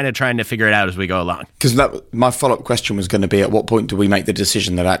we're kind of trying to figure it out as we go along. Because my follow-up question was going to be, at what point do we make the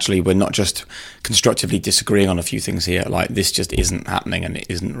decision that actually we're not just constructively disagreeing on a few things here, like this just isn't happening and it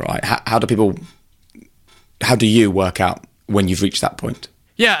isn't right? How do you work out when you've reached that point?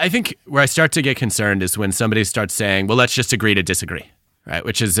 Yeah, I think where I start to get concerned is when somebody starts saying, well, let's just agree to disagree, right?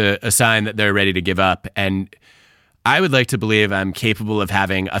 Which is a sign that they're ready to give up. And I would like to believe I'm capable of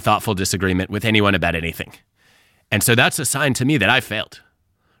having a thoughtful disagreement with anyone about anything. And so that's a sign to me that I failed,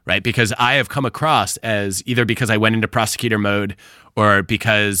 right? Because I have come across as either because I went into prosecutor mode or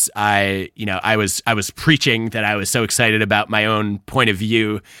because I was preaching that I was so excited about my own point of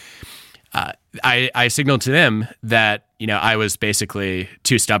view. I signaled to them that, you know, I was basically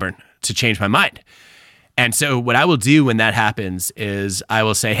too stubborn to change my mind. And so what I will do when that happens is I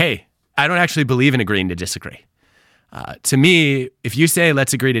will say, hey, I don't actually believe in agreeing to disagree. To me, if you say,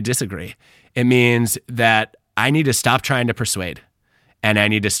 let's agree to disagree, it means that I need to stop trying to persuade and I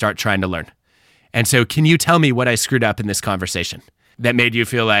need to start trying to learn. And so can you tell me what I screwed up in this conversation that made you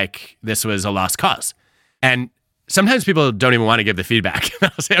feel like this was a lost cause? And sometimes people don't even want to give the feedback.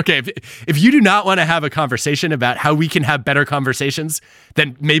 I'll say, okay, if you do not want to have a conversation about how we can have better conversations,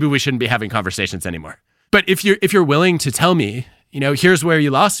 then maybe we shouldn't be having conversations anymore. But if you're willing to tell me, you know, here's where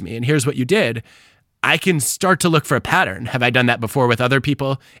you lost me and here's what you did, I can start to look for a pattern. Have I done that before with other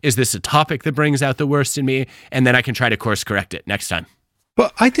people? Is this a topic that brings out the worst in me? And then I can try to course correct it next time.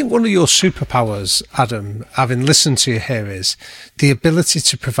 But I think one of your superpowers, Adam, having listened to you here, is the ability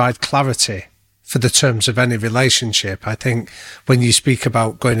to provide clarity for the terms of any relationship. I think when you speak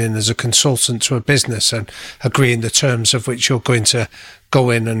about going in as a consultant to a business and agreeing the terms of which you're going to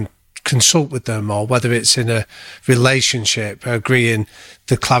go in and consult with them, or whether it's in a relationship, agreeing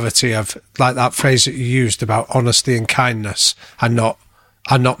the clarity of, like that phrase that you used about honesty and kindness are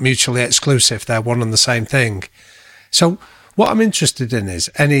not mutually exclusive. They're one and the same thing. So what I'm interested in is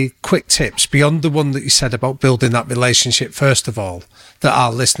any quick tips beyond the one that you said about building that relationship, first of all, that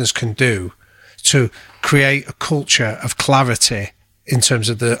our listeners can do to create a culture of clarity in terms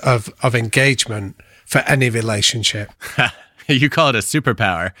of of engagement for any relationship. You call it a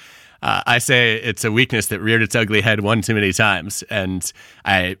superpower. I say it's a weakness that reared its ugly head one too many times. And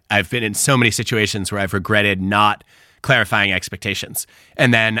I've been in so many situations where I've regretted not clarifying expectations.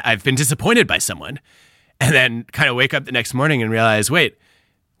 And then I've been disappointed by someone and then kind of wake up the next morning and realize, wait,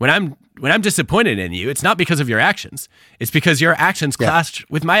 when I'm disappointed in you, it's not because of your actions. It's because your actions clashed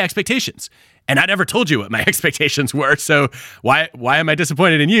with my expectations. And I never told you what my expectations were. So why am I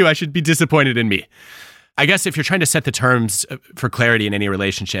disappointed in you? I should be disappointed in me. I guess if you're trying to set the terms for clarity in any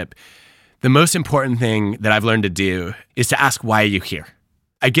relationship, the most important thing that I've learned to do is to ask, why are you here?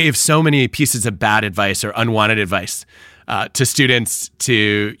 I gave so many pieces of bad advice or unwanted advice to students,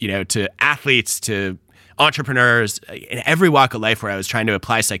 to athletes, to entrepreneurs, in every walk of life where I was trying to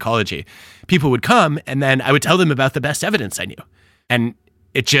apply psychology. People would come and then I would tell them about the best evidence I knew. And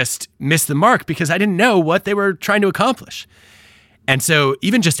it just missed the mark because I didn't know what they were trying to accomplish. And so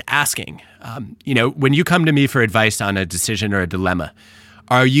even just asking, when you come to me for advice on a decision or a dilemma,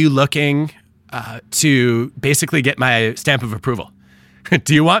 are you looking to basically get my stamp of approval?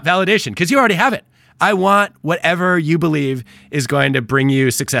 Do you want validation? Because you already have it. I want whatever you believe is going to bring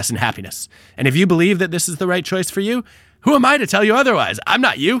you success and happiness. And if you believe that this is the right choice for you, who am I to tell you otherwise? I'm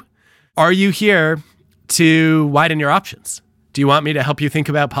not you. Are you here to widen your options? Do you want me to help you think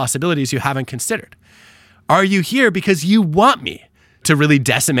about possibilities you haven't considered? Are you here because you want me to really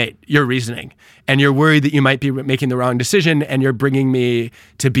decimate your reasoning and you're worried that you might be making the wrong decision and you're bringing me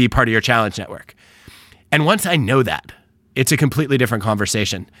to be part of your challenge network? And once I know that, it's a completely different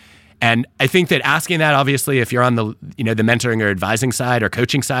conversation. And I think that asking that, obviously, if you're on the mentoring or advising side or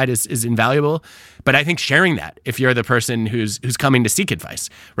coaching side is invaluable. But I think sharing that, if you're the person who's coming to seek advice,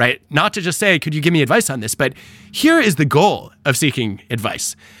 right? Not to just say, could you give me advice on this? But here is the goal of seeking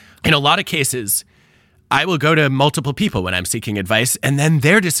advice. In a lot of cases, I will go to multiple people when I'm seeking advice, and then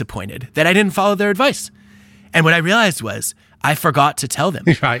they're disappointed that I didn't follow their advice. And what I realized was I forgot to tell them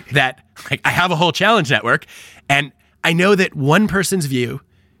that I have a whole challenge network, and I know that one person's view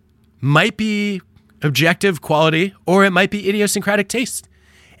might be objective quality or it might be idiosyncratic taste.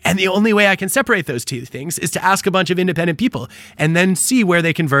 And the only way I can separate those two things is to ask a bunch of independent people and then see where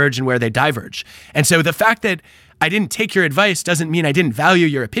they converge and where they diverge. And so the fact that I didn't take your advice doesn't mean I didn't value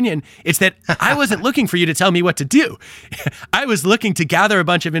your opinion. It's that I wasn't looking for you to tell me what to do. I was looking to gather a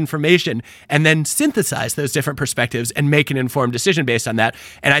bunch of information and then synthesize those different perspectives and make an informed decision based on that.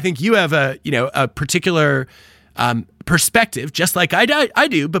 And I think you have a particular perspective, just like I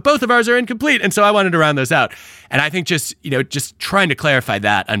do, but both of ours are incomplete. And so I wanted to round those out. And I think just trying to clarify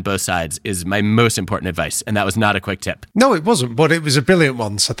that on both sides is my most important advice. And that was not a quick tip. No, it wasn't, but it was a brilliant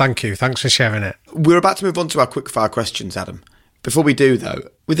one. So thank you. Thanks for sharing it. We're about to move on to our quickfire questions, Adam. Before we do, though,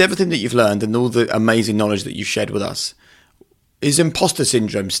 with everything that you've learned and all the amazing knowledge that you've shared with us, is imposter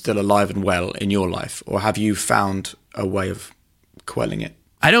syndrome still alive and well in your life? Or have you found a way of quelling it?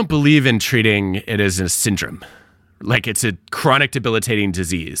 I don't believe in treating it as a syndrome. Like it's a chronic debilitating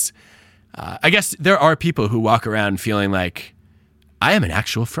disease. I guess there are people who walk around feeling like I am an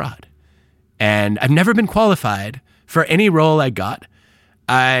actual fraud and I've never been qualified for any role I got.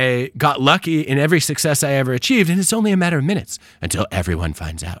 I got lucky in every success I ever achieved, and it's only a matter of minutes until everyone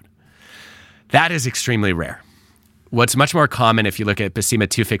finds out. That is extremely rare. What's much more common, if you look at Basima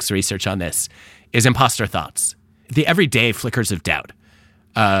Tewfik's research on this, is imposter thoughts. The everyday flickers of doubt,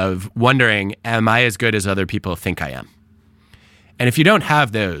 of wondering, am I as good as other people think I am? And if you don't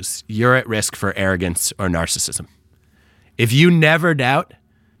have those, you're at risk for arrogance or narcissism. If you never doubt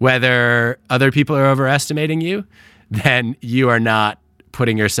whether other people are overestimating you, then you are not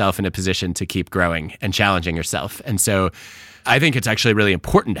putting yourself in a position to keep growing and challenging yourself. And so I think it's actually really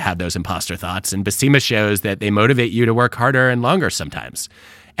important to have those imposter thoughts. And Basima shows that they motivate you to work harder and longer sometimes.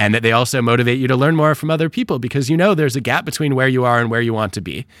 And that they also motivate you to learn more from other people because there's a gap between where you are and where you want to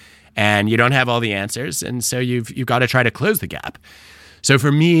be. And you don't have all the answers. And so you've got to try to close the gap. So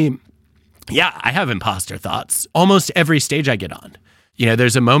for me, I have imposter thoughts almost every stage I get on.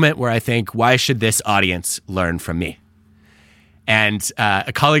 There's a moment where I think, why should this audience learn from me? And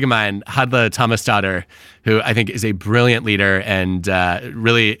a colleague of mine, Hadla Thomasdottir, who I think is a brilliant leader and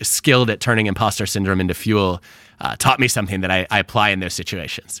really skilled at turning imposter syndrome into fuel, taught me something that I apply in those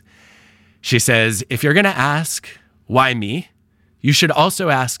situations. She says, if you're going to ask, why me? You should also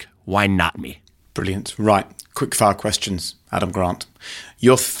ask, why not me? Brilliant. Right. Quickfire questions, Adam Grant.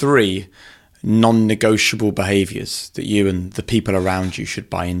 Your 3 non-negotiable behaviors that you and the people around you should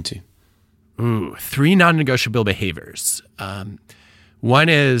buy into. 3 non-negotiable behaviors. 1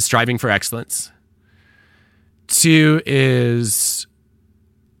 is striving for excellence. 2 is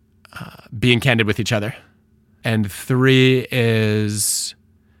being candid with each other. And 3 is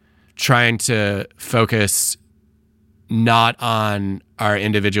trying to focus not on our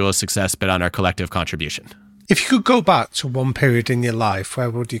individual success, but on our collective contribution. If you could go back to one period in your life, where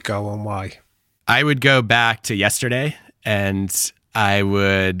would you go and why? I would go back to yesterday and I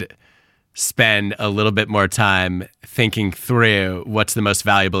would spend a little bit more time thinking through what's the most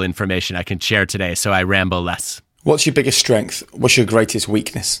valuable information I can share today so I ramble less. What's your biggest strength? What's your greatest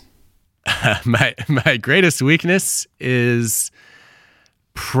weakness? My greatest weakness is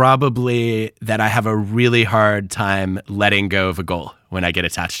probably that I have a really hard time letting go of a goal when I get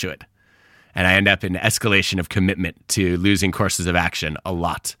attached to it. And I end up in escalation of commitment to losing courses of action a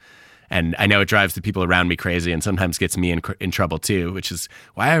lot. And I know it drives the people around me crazy and sometimes gets me in trouble too, which is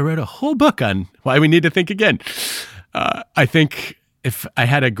why I wrote a whole book on why we need to think again. I think if I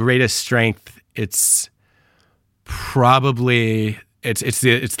had a greatest strength, it's probably it's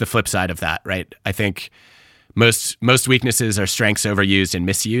the flip side of that, right? I think most weaknesses are strengths overused and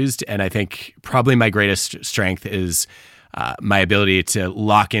misused, and I think probably my greatest strength is my ability to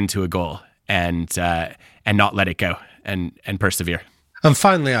lock into a goal and not let it go and persevere. And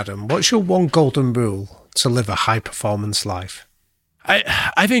finally, Adam, what's your one golden rule to live a high-performance life?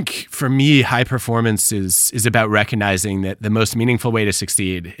 I think for me, high performance is about recognizing that the most meaningful way to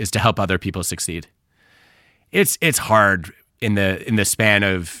succeed is to help other people succeed. It's hard in the span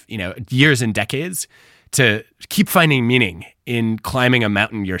of years and decades to keep finding meaning in climbing a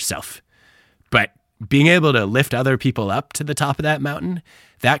mountain yourself. But being able to lift other people up to the top of that mountain,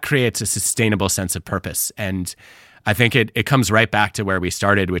 that creates a sustainable sense of purpose. And I think it comes right back to where we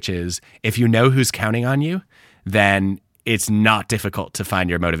started, which is if you know who's counting on you, then it's not difficult to find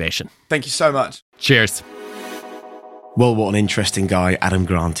your motivation. Thank you so much. Cheers. Well, what an interesting guy Adam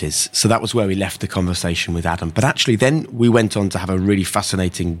Grant is. So that was where we left the conversation with Adam. But actually then we went on to have a really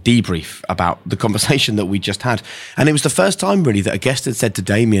fascinating debrief about the conversation that we just had. And it was the first time really that a guest had said to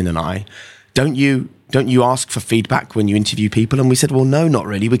Damien and I, don't you ask for feedback when you interview people? And we said, well, no, not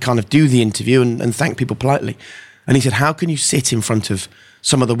really. We kind of do the interview and thank people politely. And he said, how can you sit in front of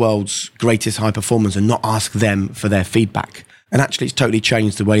some of the world's greatest high performers and not ask them for their feedback? And actually, it's totally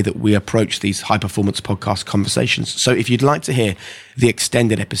changed the way that we approach these high performance podcast conversations. So if you'd like to hear the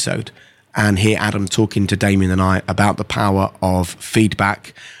extended episode and hear Adam talking to Damien and I about the power of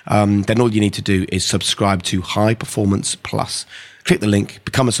feedback, then all you need to do is subscribe to High Performance Plus. Click the link,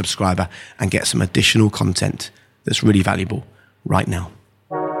 become a subscriber, and get some additional content that's really valuable right now.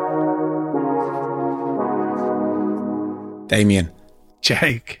 Damien.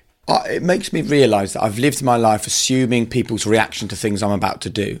 Jake. It makes me realise that I've lived my life assuming people's reaction to things I'm about to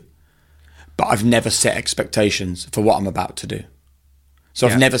do, but I've never set expectations for what I'm about to do. So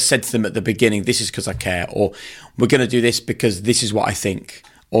I've never said to them at the beginning, this is because I care, or we're going to do this because this is what I think.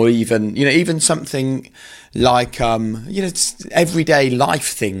 Or even something like, everyday life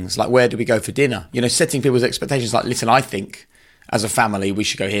things, like where do we go for dinner? Setting people's expectations like, listen, I think as a family, we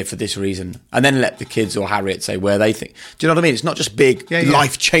should go here for this reason. And then let the kids or Harriet say where they think. Do you know what I mean? It's not just big,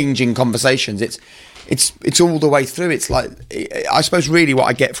 life-changing conversations. It's all the way through. It's like, I suppose really what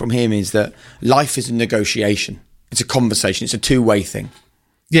I get from him is that life is a negotiation. It's a conversation. It's a two-way thing.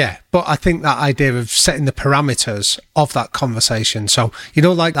 Yeah, but I think that idea of setting the parameters of that conversation. So,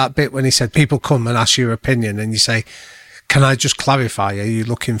 like that bit when he said people come and ask your opinion and you say, can I just clarify? Are you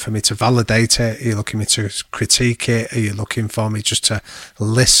looking for me to validate it? Are you looking for me to critique it? Are you looking for me just to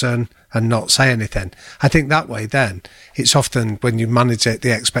listen and not say anything? I think that way then, it's often when you manage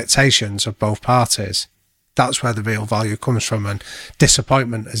the expectations of both parties, that's where the real value comes from. And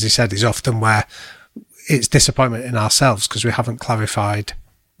disappointment, as he said, is often where it's disappointment in ourselves because we haven't clarified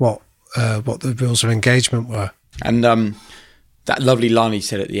what the rules of engagement were. And that lovely line he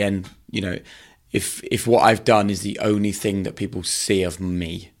said at the end, if what I've done is the only thing that people see of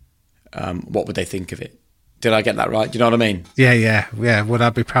me, what would they think of it? Did I get that right? Do you know what I mean? Yeah. Would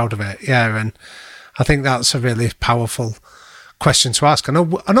I be proud of it? Yeah, and I think that's a really powerful question to ask. I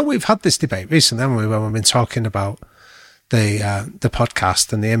know we've had this debate recently, haven't we, when we've been talking about the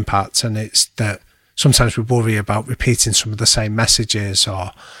podcast and the impact, and it's that sometimes we worry about repeating some of the same messages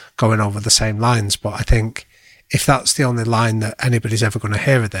or going over the same lines. But I think if that's the only line that anybody's ever going to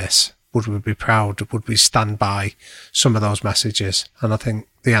hear of this, would we be proud? Would we stand by some of those messages? And I think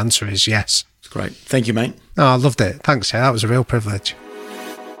the answer is yes. It's great. Thank you, mate. Oh, I loved it. Thanks, yeah. That was a real privilege.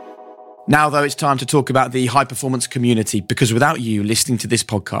 Now, though, it's time to talk about the high performance community, because without you listening to this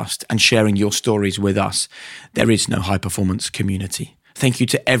podcast and sharing your stories with us, there is no high performance community. Thank you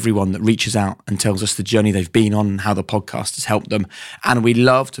to everyone that reaches out and tells us the journey they've been on and how the podcast has helped them. And we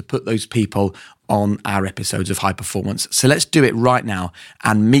love to put those people on our episodes of High Performance. So let's do it right now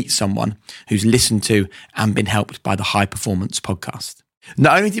and meet someone who's listened to and been helped by the High Performance podcast.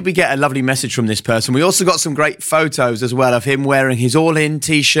 Not only did we get a lovely message from this person, we also got some great photos as well of him wearing his All-In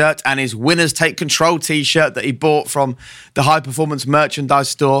t-shirt and his Winners Take Control t-shirt that he bought from the High Performance merchandise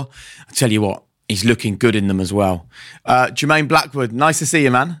store. I tell you what, he's looking good in them as well. Jermaine Blackwood, nice to see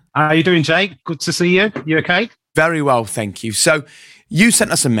you, man. How are you doing, Jake? Good to see you. You okay? Very well, thank you. So you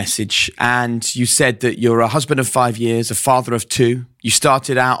sent us a message and you said that you're a husband of 5 years, a father of 2. You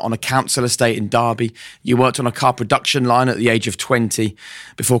started out on a council estate in Derby. You worked on a car production line at the age of 20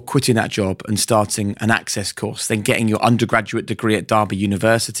 before quitting that job and starting an access course, then getting your undergraduate degree at Derby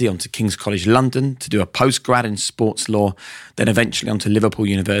University, onto King's College London to do a postgrad in sports law, then eventually onto Liverpool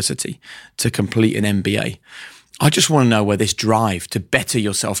University to complete an MBA. I just want to know where this drive to better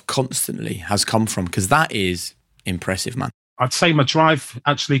yourself constantly has come from, because that is impressive, man. I'd say my drive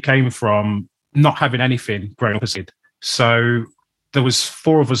actually came from not having anything growing up as a kid. So there was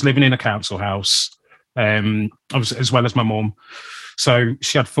 4 of us living in a council house, as well as my mum. So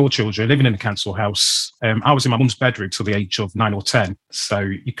she had 4 children living in a council house. I was in my mum's bedroom till the age of 9 or 10. So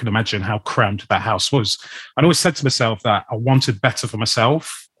you can imagine how crammed that house was. I always said to myself that I wanted better for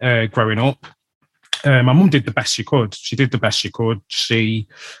myself growing up. My mum did the best she could. She did the best she could. She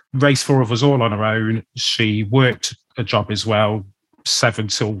raised 4 of us all on her own. She worked a job as well, 7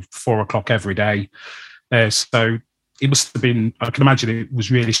 till 4 o'clock every day. So it must have been, I can imagine it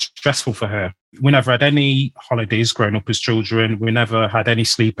was really stressful for her. We never had any holidays growing up as children. We never had any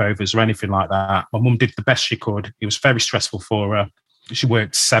sleepovers or anything like that. My mum did the best she could. It was very stressful for her. She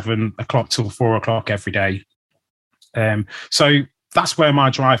worked 7 o'clock till 4 o'clock every day. So that's where my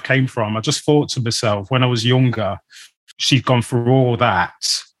drive came from. I just thought to myself, when I was younger, she'd gone through all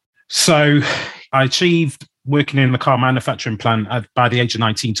that. So I achieved working in the car manufacturing plant by the age of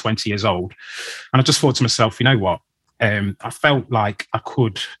 19, 20 years old. And I just thought to myself, you know what? I felt like I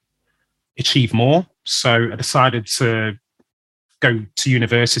could achieve more. So I decided to go to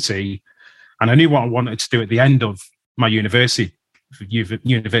university, and I knew what I wanted to do at the end of my university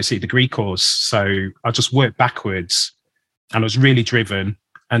university degree course. So I just worked backwards and I was really driven.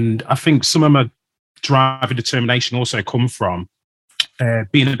 And I think some of my drive and determination also come from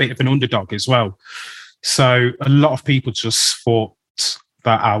being a bit of an underdog as well. So a lot of people just thought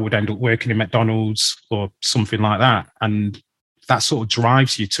that I would end up working in McDonald's or something like that. And that sort of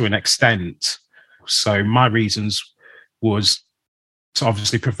drives you to an extent. So my reasons was to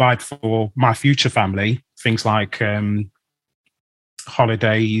obviously provide for my future family, things like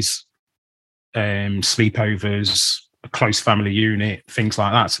holidays, sleepovers, a close family unit, things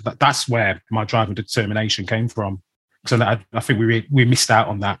like that. So that's where my drive and determination came from. So that, I think we missed out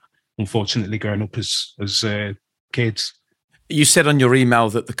on that, unfortunately, growing up as kids. You said on your email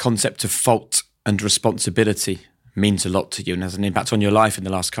that the concept of fault and responsibility means a lot to you and has an impact on your life in the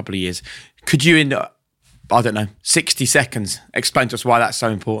last couple of years. Could you, in, 60 seconds, explain to us why that's so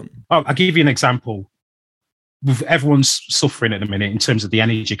important? I'll give you an example. Everyone's suffering at the minute in terms of the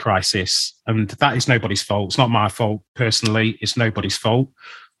energy crisis, and that is nobody's fault. It's not my fault personally. It's nobody's fault.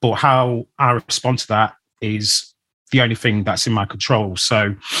 But how I respond to that is the only thing that's in my control.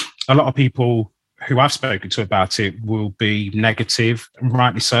 So a lot of people who I've spoken to about it will be negative, and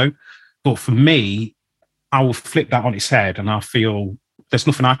rightly so. But for me, I will flip that on its head and I feel there's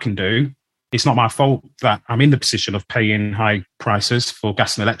nothing I can do. It's not my fault that I'm in the position of paying high prices for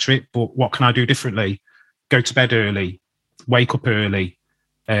gas and electric, but what can I do differently? Go to bed early, wake up early,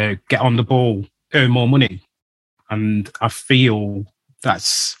 get on the ball, earn more money. And I feel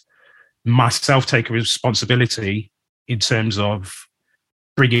that's myself taking responsibility in terms of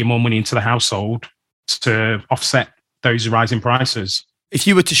bringing more money into the household to offset those rising prices. If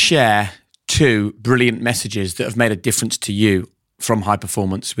you were to share 2 brilliant messages that have made a difference to you from High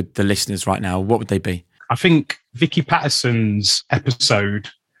Performance with the listeners right now, what would they be? I think Vicky Patterson's episode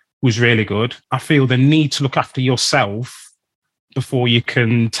was really good. I feel the need to look after yourself before you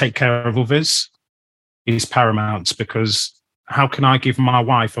can take care of others is paramount, because how can I give my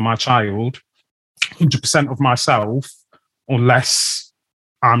wife or my child 100% of myself unless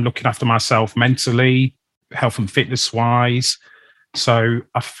I'm looking after myself mentally, health and fitness wise? So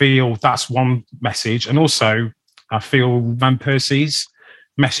I feel that's one message. And also I feel Van Persie's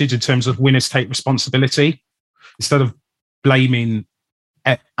message in terms of winners take responsibility. Instead of blaming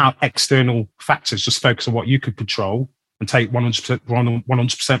out external factors, just focus on what you could control and take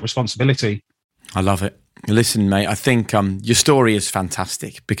 100% responsibility. I love it. Listen, mate, I think your story is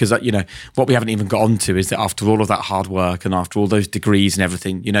fantastic because, what we haven't even got onto is that after all of that hard work and after all those degrees and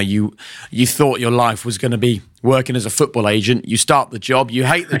everything, you thought your life was going to be working as a football agent. You start the job, you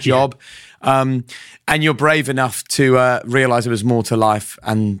hate the job, and you're brave enough to realise there was more to life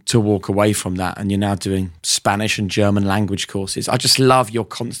and to walk away from that. And you're now doing Spanish and German language courses. I just love your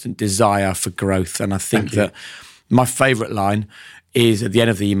constant desire for growth. And I think that my favourite line is at the end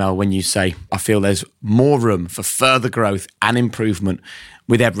of the email when you say, I feel there's more room for further growth and improvement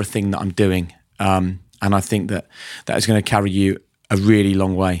with everything that I'm doing. And I think that is going to carry you a really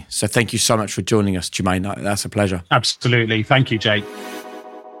long way. So thank you so much for joining us, Jermaine. That's a pleasure. Absolutely. Thank you, Jake.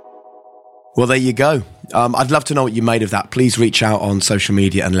 Well, there you go. I'd love to know what you made of that. Please reach out on social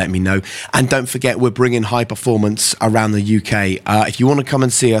media and let me know. And don't forget, we're bringing High Performance around the UK. If you want to come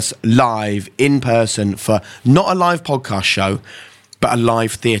and see us live in person for not a live podcast show, but a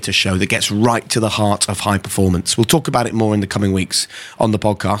live theatre show that gets right to the heart of high performance. We'll talk about it more in the coming weeks on the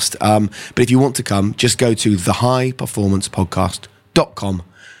podcast. But if you want to come, just go to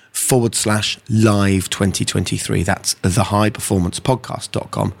thehighperformancepodcast.com/live 2023. That's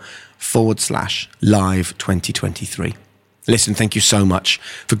thehighperformancepodcast.com/live 2023. Listen, thank you so much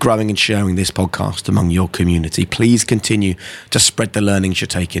for growing and sharing this podcast among your community. Please continue to spread the learnings you're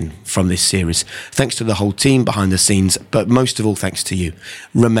taking from this series. Thanks to the whole team behind the scenes, but most of all, thanks to you.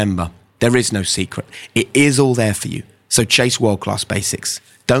 Remember, there is no secret. It is all there for you. So chase world-class basics.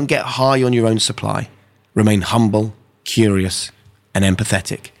 Don't get high on your own supply. Remain humble, curious, and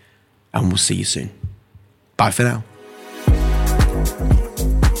empathetic. And we'll see you soon. Bye for now.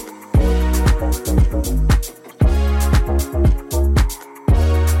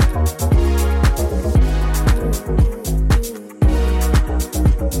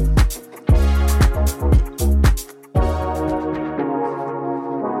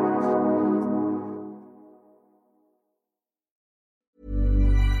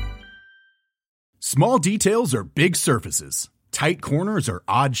 Small details are big surfaces. Tight corners are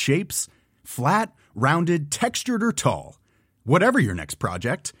odd shapes. Flat, rounded, textured, or tall. Whatever your next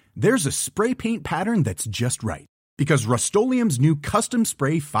project, there's a spray paint pattern that's just right. Because Rust-Oleum's new Custom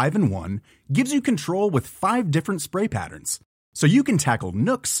Spray 5-in-1 gives you control with 5 different spray patterns. So you can tackle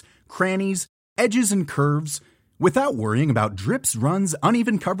nooks, crannies, edges, and curves without worrying about drips, runs,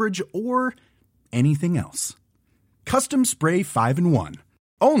 uneven coverage, or anything else. Custom Spray 5-in-1.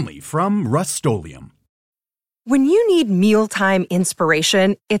 Only from Rust-Oleum. When you need mealtime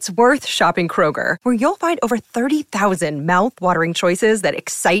inspiration, it's worth shopping Kroger, where you'll find over 30,000 mouth-watering choices that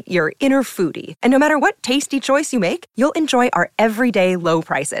excite your inner foodie. And no matter what tasty choice you make, you'll enjoy our everyday low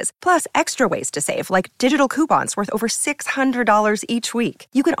prices, plus extra ways to save, like digital coupons worth over $600 each week.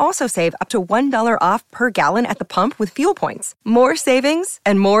 You can also save up to $1 off per gallon at the pump with fuel points. More savings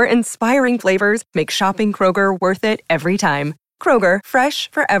and more inspiring flavors make shopping Kroger worth it every time. Kroger, fresh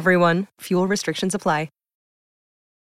for everyone. Fuel restrictions apply.